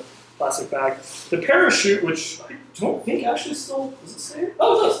I put it in a plastic bag. The parachute, which I don't think actually still, does it say it?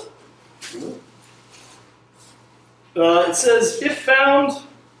 Oh, it does. It says, if found,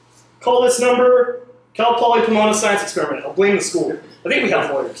 call this number, Cal Poly Pomona Science Experiment. I'll blame the school. I think we have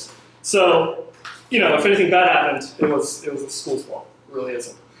lawyers. So, you know, if anything bad happened, it was the school's fault. It really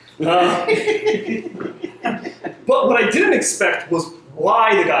isn't. But what I didn't expect was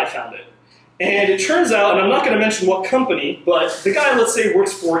why the guy found it. And it turns out, and I'm not going to mention what company, but the guy, let's say,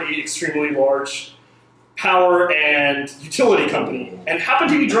 works for an extremely large power and utility company, and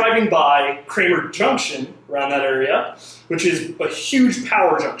happened to be driving by Kramer Junction around that area, which is a huge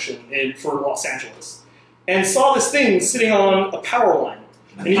power junction for Los Angeles, and saw this thing sitting on a power line.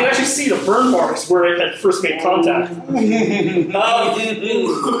 And you can actually see the burn marks where it had first made contact. Needless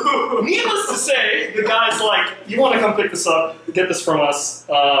to say, the guy's like, you want to come pick this up, get this from us,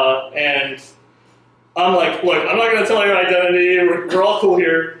 and I'm like, look, I'm not going to tell your identity, we're all cool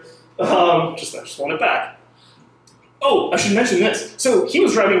here, I just want it back. Oh, I should mention this. So he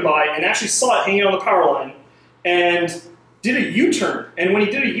was driving by and actually saw it hanging on the power line, and did a U-turn, and when he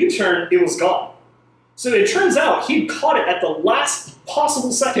did a U-turn, it was gone. So it turns out he caught it at the last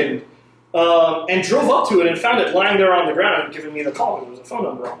possible second and drove up to it and found it lying there on the ground and giving me the call. There was a phone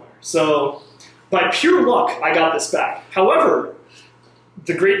number on there. So by pure luck, I got this back. However,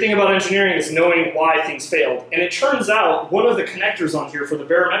 the great thing about engineering is knowing why things failed. And it turns out one of the connectors on here for the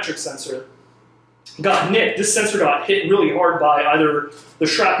barometric sensor got nicked. This sensor got hit really hard by either the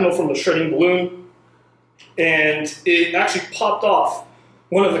shrapnel from the shredding balloon, and it actually popped off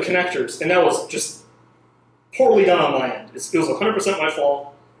one of the connectors. And that was just poorly done on my end. It was 100% my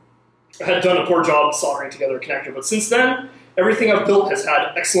fault. I had done a poor job soldering together a connector, but since then, everything I've built has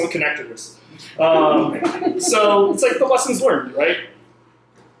had excellent connectors. So it's like the lessons learned, right?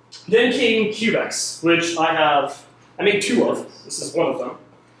 Then came CUBEX, which I made two of. This is one of them.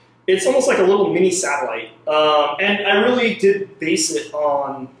 It's almost like a little mini satellite, and I really did base it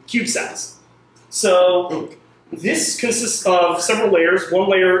on CubeSats. So this consists of several layers. One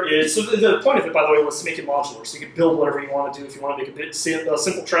layer is, so the point of it, by the way, was to make it modular. So you could build whatever you want to do. If you want to make a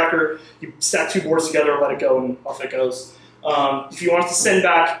simple tracker, you stack two boards together, let it go, and off it goes. If you want to send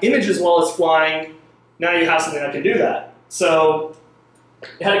back images while it's flying, now you have something that can do that. So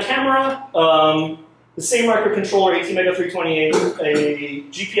it had a camera, the same microcontroller, ATmega328, a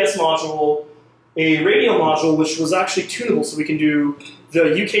GPS module, a radio module, which was actually tunable, so we can do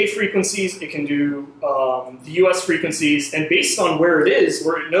the UK frequencies, it can do the US frequencies, and based on where it is,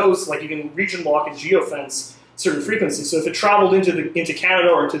 where it knows, like you can region lock and geofence certain frequencies. So if it traveled into Canada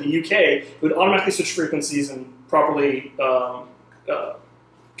or into the UK, it would automatically switch frequencies and properly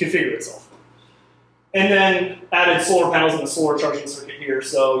configure itself. And then added solar panels and a solar charging circuit here,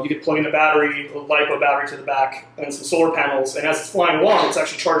 so you could plug in a battery, a LiPo battery to the back, and some solar panels, and as it's flying along, it's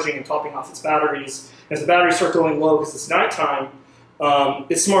actually charging and topping off its batteries. As the batteries start going low because it's nighttime,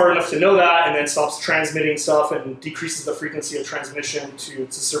 it's smart enough to know that and then stops transmitting stuff and decreases the frequency of transmission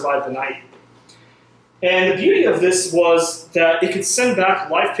to survive the night. And the beauty of this was that it could send back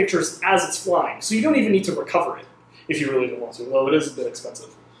live pictures as it's flying, so you don't even need to recover it if you really don't want to, though it is a bit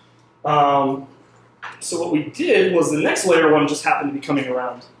expensive. So what we did was the next layer one just happened to be coming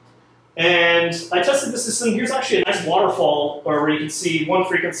around. And I tested the system. Here's actually a nice waterfall where you can see one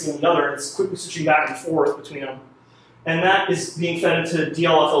frequency and another, and it's quickly switching back and forth between them. And that is being fed into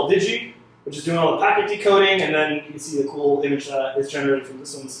DLFL Digi, which is doing all the packet decoding, and then you can see the cool image that is generated from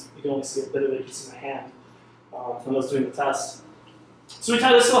this one. You can only see a bit of it just in my hand when I was doing the test. So we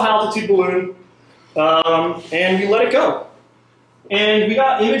tied this to a high altitude balloon, and we let it go. And we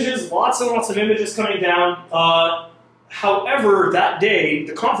got images, lots and lots of images coming down. However, that day,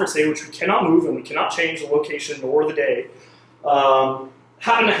 the conference day, which we cannot move and we cannot change the location or the day,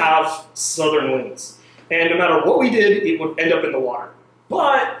 happened to have southern winds. And no matter what we did, it would end up in the water.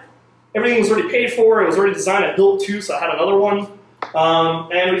 But everything was already paid for, it was already designed, I built two, so I had another one.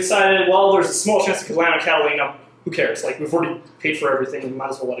 And we decided, well, there's a small chance it could land on Catalina, who cares? Like, we've already paid for everything, we might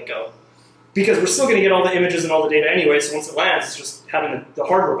as well let it go. Because we're still going to get all the images and all the data anyway, so once it lands, it's just having the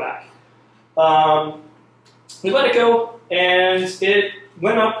hardware back. We let it go, and it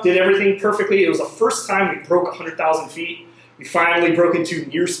went up, did everything perfectly. It was the first time we broke 100,000 feet. We finally broke into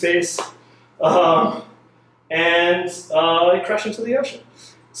near space, and it crashed into the ocean.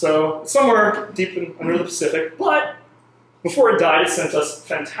 So somewhere deep under the Pacific, but before it died, it sent us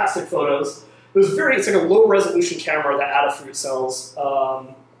fantastic photos. It's like a low resolution camera that Adafruit sells.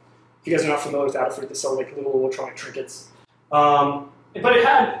 If you guys are not familiar with Adafruit, they sell like little electronic trinkets. But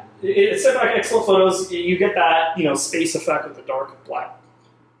it sent back excellent photos. You get that, space effect with the dark black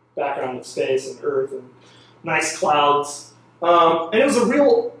background of space and Earth and nice clouds. And it was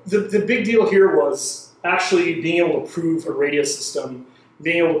the big deal here was actually being able to prove a radio system,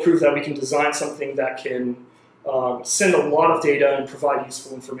 being able to prove that we can design something that can send a lot of data and provide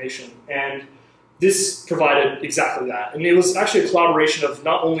useful information. And this provided exactly that. And it was actually a collaboration of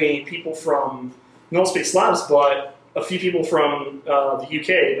not only people from Null Space Labs, but a few people from the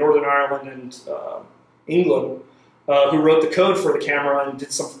UK, Northern Ireland, and England, who wrote the code for the camera and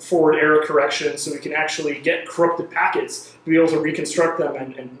did some forward error correction so we can actually get corrupted packets to be able to reconstruct them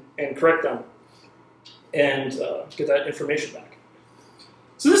and correct them and get that information back.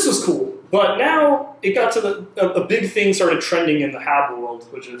 So this was cool. But now it got to a big thing started trending in the HAB world,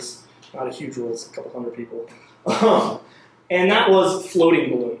 which is not a huge world, it's a couple hundred people. And that was floating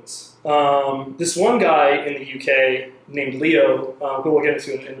balloons. This one guy in the UK named Leo, who we'll get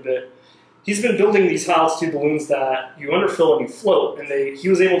into in a bit, he's been building these altitude balloons that you underfill and you float, and he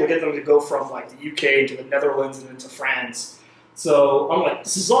was able to get them to go from like the UK to the Netherlands and into France. So I'm like,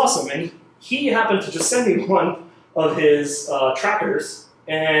 this is awesome. And he happened to just send me one of his trackers,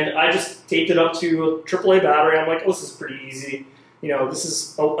 and I just taped it up to a AAA battery. I'm like, oh, this is pretty easy. This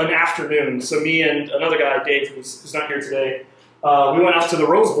is an afternoon. So me and another guy, Dave, who's not here today, we went out to the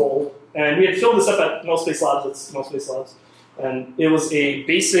Rose Bowl, and we had filled this up at Null Space Labs. It's Null Space Labs. And it was a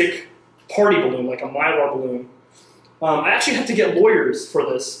basic party balloon, like a Mylar balloon. I actually had to get lawyers for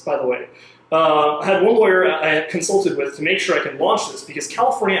this, by the way. I had one lawyer I had consulted with to make sure I can launch this, because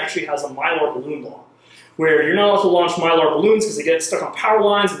California actually has a Mylar balloon law, where you're not allowed to launch Mylar balloons because they get stuck on power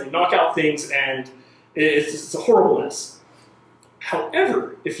lines and they knock out things, and it's a horrible mess.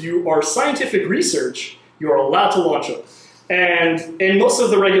 However, if you are scientific research, you are allowed to launch them. And most of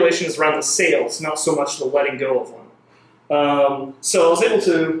the regulation is around the sails, not so much the letting go of one. So I was able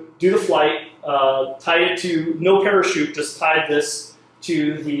to do the flight, tied it to no parachute, just tied this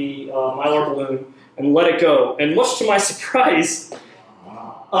to the Mylar balloon and let it go. And much to my surprise, it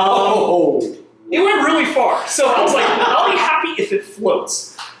went really far. So I was like, I'll be happy if it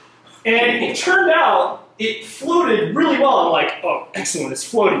floats. And it turned out it floated really well. I'm like, oh, excellent, it's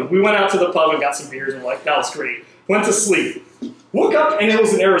floating. We went out to the pub and got some beers and we're like, that was great. Went to sleep. Woke up and it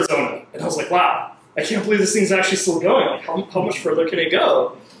was in Arizona. And I was like, wow, I can't believe this thing's actually still going. Like, how much further can it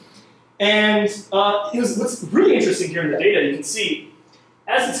go? And what's really interesting here in the data, you can see,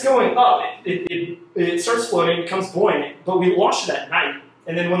 as it's going up, it starts floating, it becomes buoyant, but we launched it at night.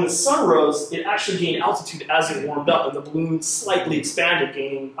 And then when the sun rose, it actually gained altitude as it warmed up, and the balloon slightly expanded,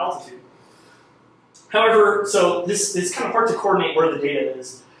 gaining altitude. However, so it's kind of hard to coordinate where the data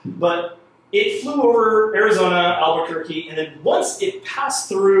is, but it flew over Arizona, Albuquerque, and then once it passed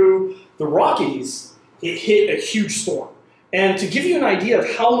through the Rockies, it hit a huge storm. And to give you an idea of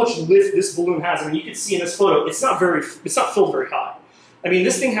how much lift this balloon has, I mean, you can see in this photo, it's not filled very high. I mean,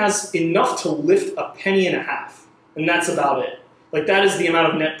 this thing has enough to lift a penny and a half, and that's about it. Like, that is the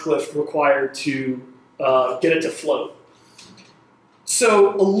amount of net lift required to get it to float.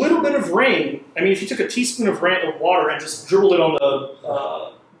 So a little bit of rain, I mean, if you took a teaspoon of water and just dribbled it on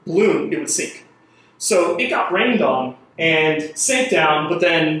the balloon, it would sink. So it got rained on and sank down, but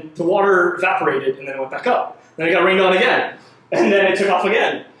then the water evaporated and then it went back up. Then it got rained on again, and then it took off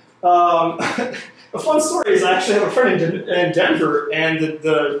again. A fun story is I actually have a friend in Denver, and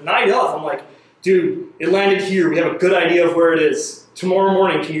the night of, I'm like, dude, it landed here. We have a good idea of where it is. Tomorrow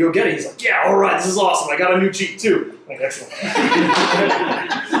morning, can you go get it? He's like, yeah, all right, this is awesome. I got a new Jeep, too. I'm like, excellent.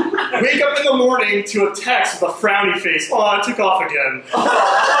 Wake up in the morning to a text with a frowny face. Oh, it took off again. So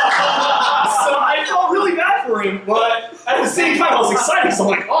I felt really bad for him, but at the same time, I was excited because I'm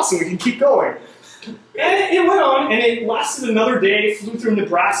like, awesome, we can keep going. And it went on, and it lasted another day, flew through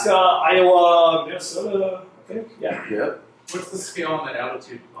Nebraska, Iowa, Minnesota, I think. Yeah. Yep. What's the scale on that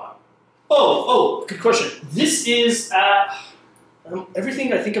altitude plot? Oh, good question. This is at,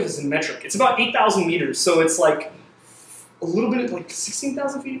 everything I think of is in metric. It's about 8,000 meters, so it's like a little bit, like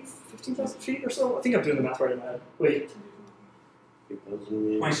 16,000 feet, 15,000 feet or so. I think I'm doing the math right in my head. Wait.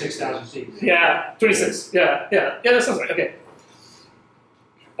 26,000 feet. Yeah, 26. Yeah, that sounds right. Okay.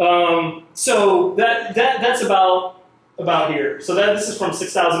 So that's about here. So this is from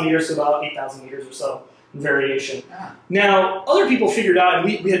 6,000 meters to about 8,000 meters or so in variation. Now, other people figured out, and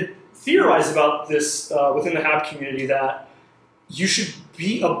we had theorized about this within the HAB community, that you should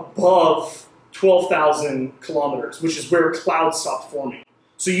be above 12,000 kilometers, which is where clouds stop forming.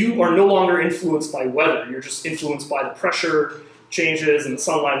 So you are no longer influenced by weather. You're just influenced by the pressure changes and the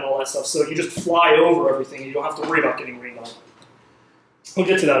sunlight and all that stuff. So you just fly over everything. You don't have to worry about getting rained on. We'll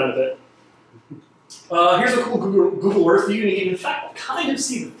get to that in a bit. Here's a cool Google Earth view. And you can, in fact, kind of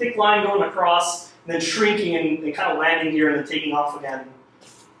see the thick line going across, and then shrinking and kind of landing here and then taking off again,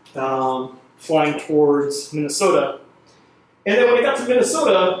 flying towards Minnesota. And then when it got to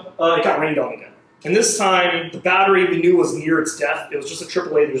Minnesota, it got rained on again. And this time, the battery we knew was near its death. It was just a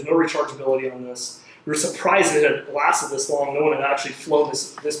AAA. There was no rechargeability on this. We were surprised it had lasted this long. No one had actually flown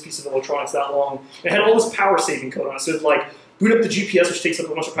this piece of electronics that long. It had all this power-saving code on it. So it like boot up the GPS, which takes up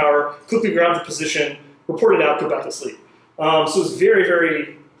a bunch of power, quickly grab the position, report it out, go back to sleep. So it was very,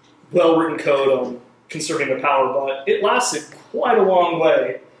 very well-written code on conserving the power, but it lasted quite a long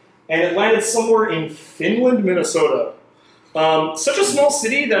way. And it landed somewhere in Finland, Minnesota. Such a small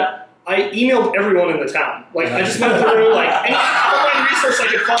city that I emailed everyone in the town. Like, I just went through, like, any online resource I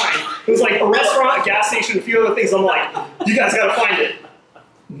could find. It was like a restaurant, a gas station, a few other things. I'm like, you guys gotta find it.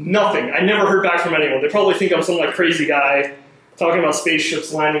 Nothing. I never heard back from anyone. They probably think I'm some, like, crazy guy talking about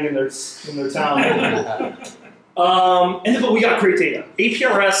spaceships landing in their town. But we got great data.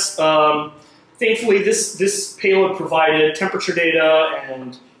 APRS, thankfully, this payload provided temperature data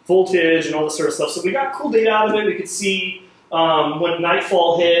and voltage and all this sort of stuff. So we got cool data out of it. We could see when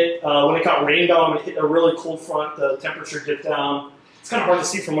nightfall hit, when it got rained on, it hit a really cold front, the temperature dipped down. It's kind of hard to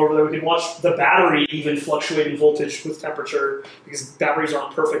see from over there. We could watch the battery even fluctuate in voltage with temperature because batteries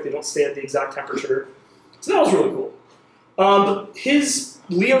aren't perfect. They don't stay at the exact temperature. So that was really cool. But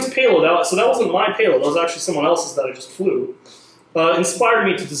Leo's payload, so that wasn't my payload. That was actually someone else's that I just flew. Inspired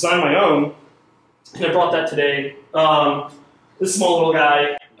me to design my own. And I brought that today. This small little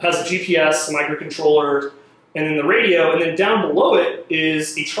guy has a GPS, a microcontroller, and then the radio, and then down below it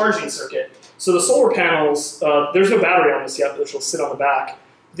is a charging circuit. So the solar panels, there's no battery on this yet, which will sit on the back.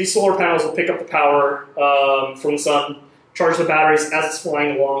 These solar panels will pick up the power from the sun, charge the batteries as it's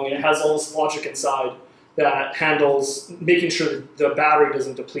flying along, and it has all this logic inside that handles making sure that the battery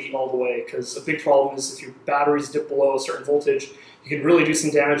doesn't deplete all the way, because a big problem is if your batteries dip below a certain voltage, you can really do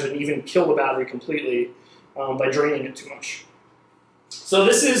some damage and even kill the battery completely by draining it too much. So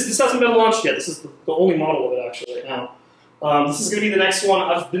this hasn't been launched yet. This is the only model of it actually right now. This is going to be the next one.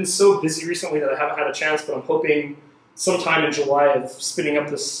 I've been so busy recently that I haven't had a chance, but I'm hoping sometime in July of spinning up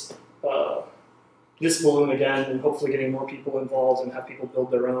this this balloon again and hopefully getting more people involved and have people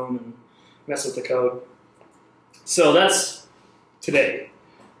build their own and mess with the code. So that's today.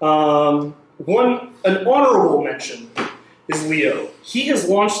 An honorable mention is Leo. He has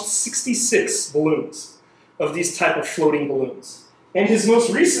launched 66 balloons of these type of floating balloons. And his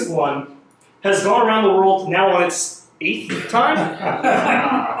most recent one has gone around the world now on its 8th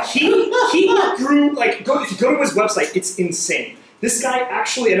time. He grew, like, if you go to his website, it's insane. This guy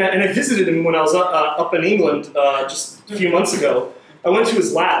actually, and I visited him when I was up in England just a few months ago. I went to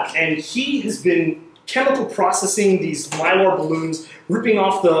his lab, and he has been chemical processing these mylar balloons, ripping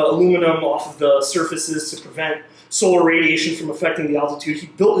off the aluminum off of the surfaces to prevent solar radiation from affecting the altitude. He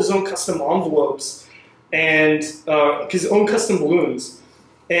built his own custom envelopes and his own custom balloons,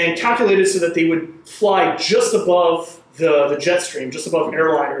 and calculated so that they would fly just above the jet stream, just above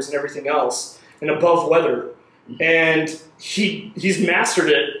airliners and everything else, and above weather. And he's mastered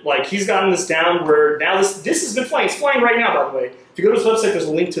it. Like, he's gotten this down where now this has been flying. It's flying right now, by the way. If you go to his website, there's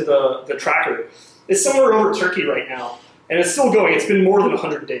a link to the tracker. It's somewhere over Turkey right now, and it's still going. It's been more than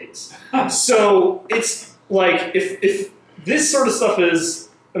 100 days. So it's like, if this sort of stuff is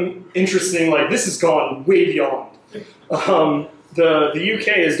interesting, like, this has gone way beyond. The UK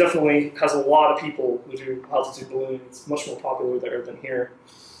has a lot of people who do altitude ballooning. It's much more popular there than here.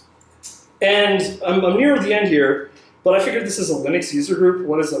 And I'm near the end here, but I figured this is a Linux user group.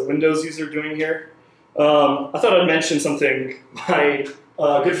 What is a Windows user doing here? I thought I'd mention something my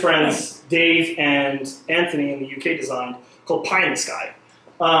good friends Dave and Anthony in the UK designed called Pie in the Sky.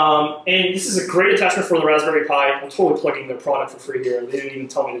 And this is a great attachment for the Raspberry Pi. I'm totally plugging their product for free here. They didn't even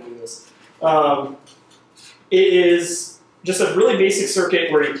tell me to do this. It is just a really basic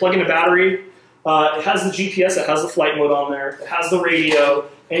circuit where you plug in a battery. It has the GPS, it has the flight mode on there, it has the radio,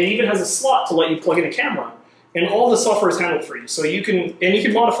 and it even has a slot to let you plug in a camera. And all the software is handled for you. So you can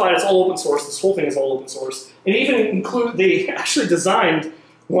modify it. It's all open source. This whole thing is all open source. And even they actually designed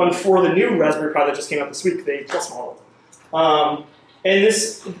one for the new Raspberry Pi that just came out this week, the 8 Plus model. And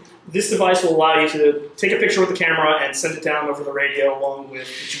this device will allow you to take a picture with the camera and send it down over the radio along with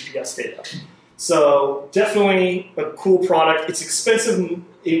the GPS data. So definitely a cool product. It's expensive.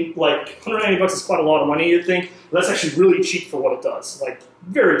 Like $190 is quite a lot of money, you'd think. But that's actually really cheap for what it does. Like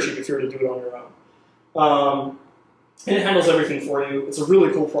very cheap if you were to do it on your own. And it handles everything for you. It's a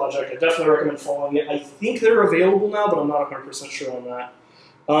really cool project. I definitely recommend following it. I think they're available now, but I'm not 100% sure on that.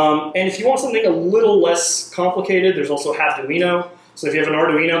 And if you want something a little less complicated, there's also Arduino. So if you have an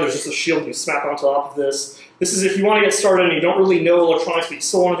Arduino, there's just a shield you smack on top of this. This is if you want to get started and you don't really know electronics, but you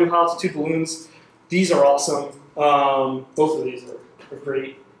still want to do high-altitude balloons. These are awesome. Both of these are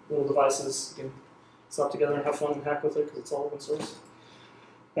great little devices. You can slap together and have fun and hack with it because it's all open source.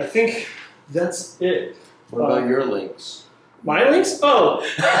 I think that's it. What about your links? My links? Oh!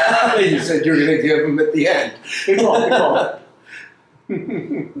 You said you were going to give them at the end. Good call, good call.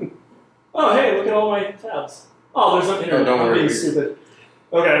 Oh, hey, look at all my tabs. Oh, there's nothing here. Don't I'm worry. being stupid.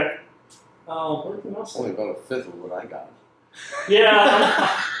 Okay. Everything else? Only about a fifth of what I got. Yeah.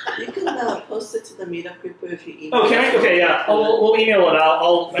 You can post it to the meetup group if you email. Oh, can I? Okay, yeah. We'll email it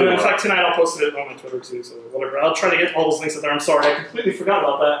out. And in fact, tonight I'll post it on my Twitter too, so whatever. I'll try to get all those links up there. I'm sorry, I completely forgot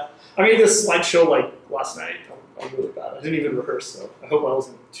about that. I made this slideshow like last night. I'm really bad. I didn't even rehearse, so I hope I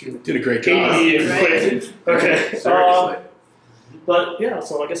wasn't too... Did a great job. Right. Okay. Seriously. But yeah,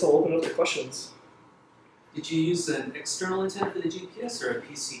 so I guess I'll open up the questions. Did you use an external antenna for the GPS or a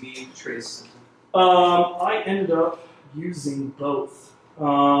PCB trace antenna? I ended up using both.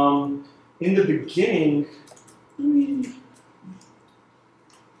 In the beginning,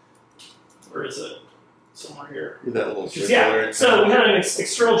 where is it? Somewhere here. That little Yeah, so we had an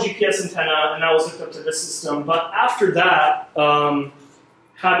external GPS antenna, and that was hooked up to this system. But after that,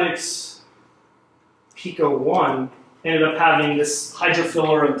 HABEXpico 1 ended up having this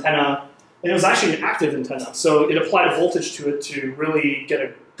hydrofiller antenna, and it was actually an active antenna. So it applied voltage to it to really get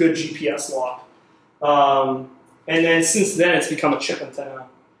a good GPS lock. And then since then, it's become a chip antenna. I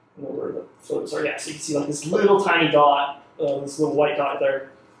don't know where the photos are. Yeah, so you can see like this little tiny dot, this little white dot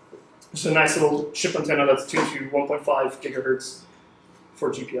there. It's a nice little chip antenna that's tuned to 1.5 gigahertz for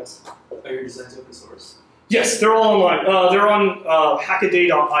GPS. Are your designs open source? Yes, they're all online. They're on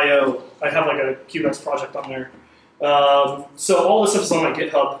hackaday.io. I have like a CUBEX project on there. So all this stuff is on my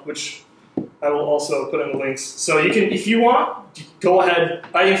GitHub, which I will also put in the links. So you can, if you want, go ahead.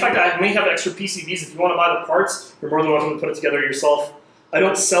 In fact, I may have extra PCBs. If you want to buy the parts, you're more than welcome to put it together yourself. I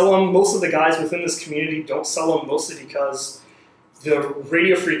don't sell them. Most of the guys within this community don't sell them, mostly because the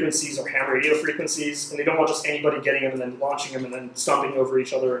radio frequencies are ham radio frequencies, and they don't want just anybody getting them and then launching them and then stomping over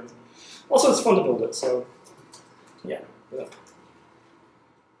each other. And also, it's fun to build it. So, yeah.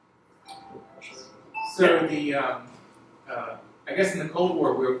 So the, I guess in the Cold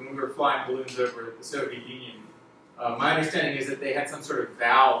War, when we were flying balloons over the Soviet Union, my understanding is that they had some sort of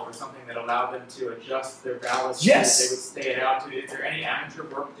valve or something that allowed them to adjust their ballast. Yes. So they would stay at altitude. Is there any amateur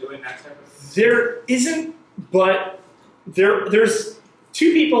work doing that type of thing? There isn't, but there's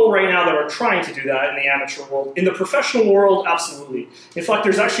two people right now that are trying to do that in the amateur world. In the professional world, absolutely. In fact,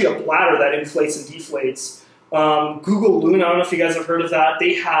 there's actually a bladder that inflates and deflates. Google Luna, I don't know if you guys have heard of that.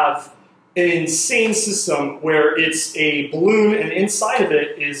 They have an insane system where it's a balloon and inside of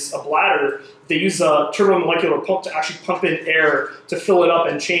it is a bladder. They use a turbomolecular pump to actually pump in air to fill it up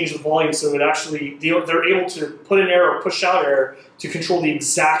and change the volume so it actually, they're able to put in air or push out air to control the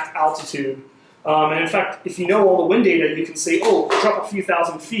exact altitude. And in fact, if you know all the wind data, you can say, oh, drop a few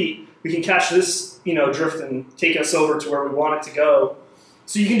thousand feet, we can catch this drift and take us over to where we want it to go.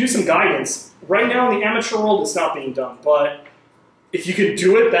 So you can do some guidance. Right now in the amateur world, it's not being done, but if you could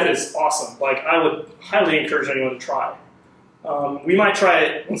do it, that is awesome. Like, I would highly encourage anyone to try. We might try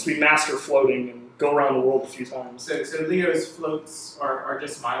it once we master floating and go around the world a few times. So Leo's floats are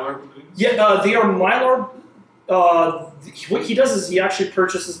just Mylar balloons? Yeah, they are Mylar. What he does is he actually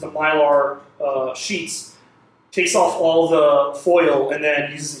purchases the Mylar sheets, takes off all the foil, and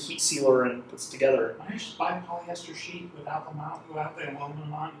then uses a heat sealer and puts it together. Why don't you just buy a polyester sheet without the mount, without the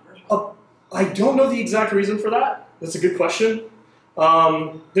aluminum on it? I don't know the exact reason for that. That's a good question.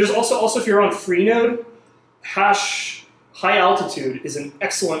 There's also if you're on Freenode, high altitude is an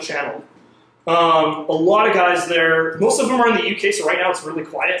excellent channel. A lot of guys there, most of them are in the UK, so right now it's really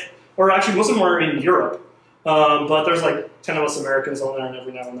quiet. Or actually, most of them are in Europe. But there's like 10 of us Americans on there, and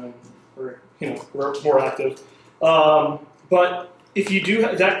every now and then we're more active. But if you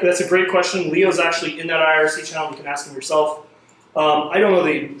do, that's a great question. Leo's actually in that IRC channel. You can ask him yourself. I don't know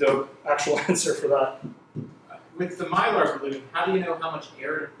the actual answer for that. With the Mylar balloon, how do you know how much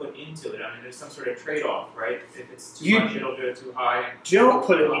air to put into it? I mean, there's some sort of trade-off, right? If it's too much, it'll go too high. Don't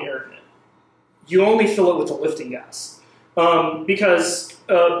put any air in it. You only fill it with the lifting gas. Because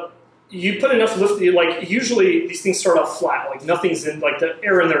you put enough lift, like usually these things start off flat, like nothing's in, like the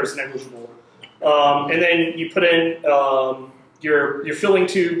air in there is negligible. and then you put in your filling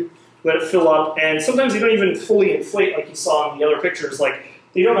tube, let it fill up, and sometimes you don't even fully inflate like you saw in the other pictures. Like,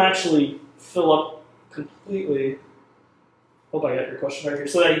 they don't actually fill up completely. Hope I got your question right here.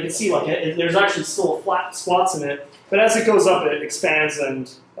 So that you can see, like, there's actually still flat spots in it, but as it goes up, it expands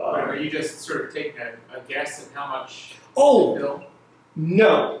and... Are you just sort of taking a guess at how much Oh! to fill?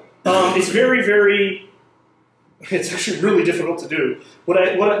 No. It's very, very... It's actually really difficult to do.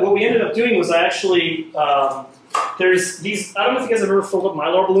 What we ended up doing was I actually... there's these... I don't know if you guys have ever filled up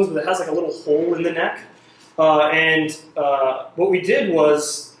Mylar balloons, but it has like a little hole in the neck. What we did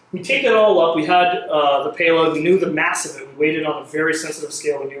was... We take it all up, we had the payload, we knew the mass of it, we weighed it on a very sensitive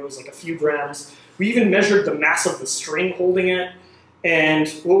scale, we knew it was like a few grams. We even measured the mass of the string holding it, and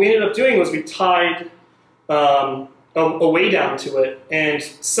what we ended up doing was we tied a weigh down to it and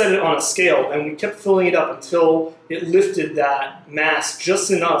set it on a scale, and we kept filling it up until it lifted that mass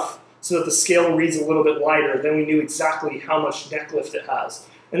just enough so that the scale reads a little bit lighter. Then we knew exactly how much neck lift it has.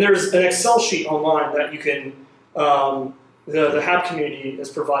 And there's an Excel sheet online that you can... the HAB community has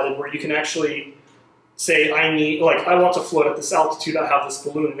provided where you can actually say, I want to float at this altitude, I have this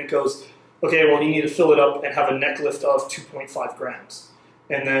balloon, and it goes, okay, well, you need to fill it up and have a neck lift of 2.5 grams.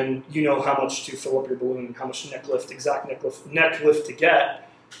 And then you know how much to fill up your balloon and how much exact neck lift to get.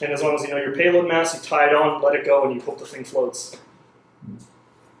 And as long as you know your payload mass, you tie it on, let it go, and you hope the thing floats.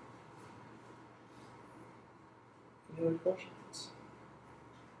 Any other questions?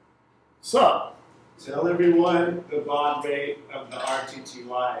 So, tell everyone the baud rate of the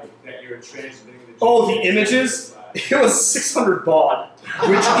RTTY that you're transmitting the... Oh, the images? It was 600 baud,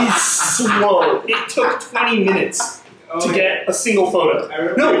 which is slow. It took 20 minutes to get a single photo.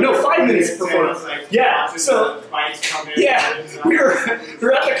 No, 5 minutes per photo. Like, yeah, so, yeah, we were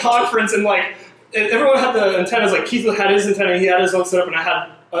at the conference and like, everyone had the antennas, like Keith had his antenna, he had his own setup, and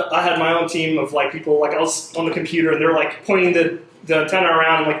I had my own team of like people, like I was on the computer and they're like pointing the antenna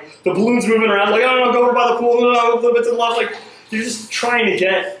around, and like the balloon's moving around, like, oh no, go over by the pool, no, a little bit to the left, like you're just trying to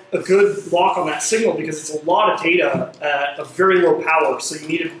get a good lock on that signal because it's a lot of data at a very low power, so you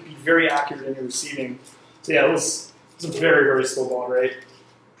need to be very accurate in your receiving. So yeah, it was a very, very slow baud rate.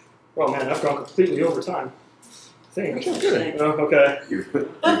 Oh man, I've gone completely over time. I think. Oh, okay. You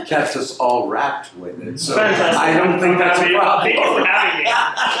kept us all wrapped with it, so Fantastic. I don't think that's a problem. Thank you for having me.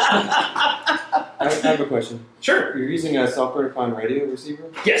 I have a question. Sure. You're using a software-defined radio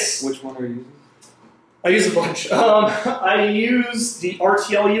receiver? Yes. Which one are you using? I use a bunch. I use the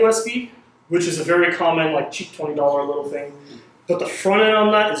RTL USB, which is a very common, like cheap $20 little thing. But the front end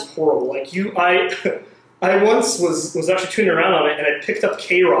on that is horrible. Like I once was actually tuning around on it, and I picked up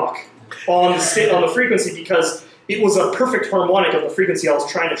K-Rock on the frequency because it was a perfect harmonic of the frequency I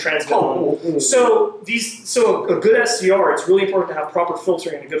was trying to transmit on. So a good SDR, it's really important to have proper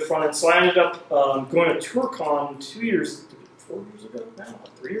filtering and a good front end. So I ended up going to TourCon 4 years ago now,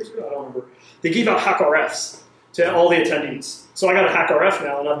 3 years ago, I don't remember. They gave out HackRFs to all the attendees. So I got a HackRF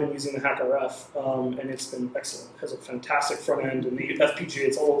now, and I've been using the HackRF, and it's been excellent. It has a fantastic front end, and the FPGA,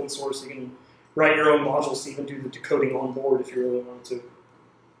 it's all open source. You can write your own modules to even do the decoding on board if you really want to.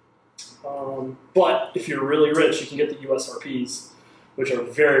 But if you're really rich, you can get the USRPs, which are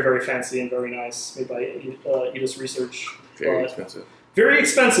very, very fancy and very nice, made by Edis Research. Very expensive. Very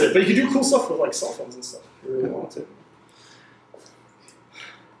expensive, but you can do cool stuff with like cell phones and stuff if you really want to.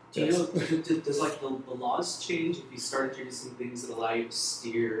 Do you know, does like the laws change if you start introducing things that allow you to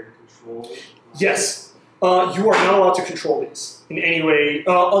steer and control? Yes, you are not allowed to control these in any way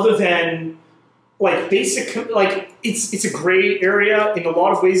other than like basic. Like it's a gray area in a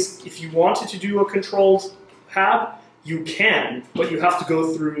lot of ways. If you wanted to do a controlled HAB, you can, but you have to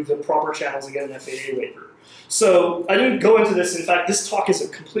go through the proper channels and get an FAA waiver. So I didn't go into this. In fact, this talk is a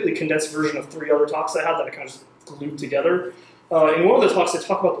completely condensed version of 3 other talks I had that I kind of just glued together. In one of the talks, I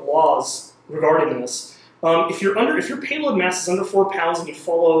talk about the laws regarding this. If your payload mass is under 4 pounds and you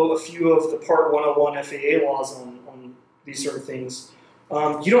follow a few of the Part 101 FAA laws on these sort of things,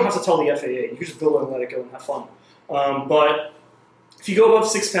 you don't have to tell the FAA. You can just build it and let it go and have fun. But if you go above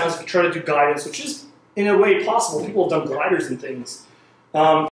 6 pounds, if you try to do guidance, which is in a way possible, people have done gliders and things.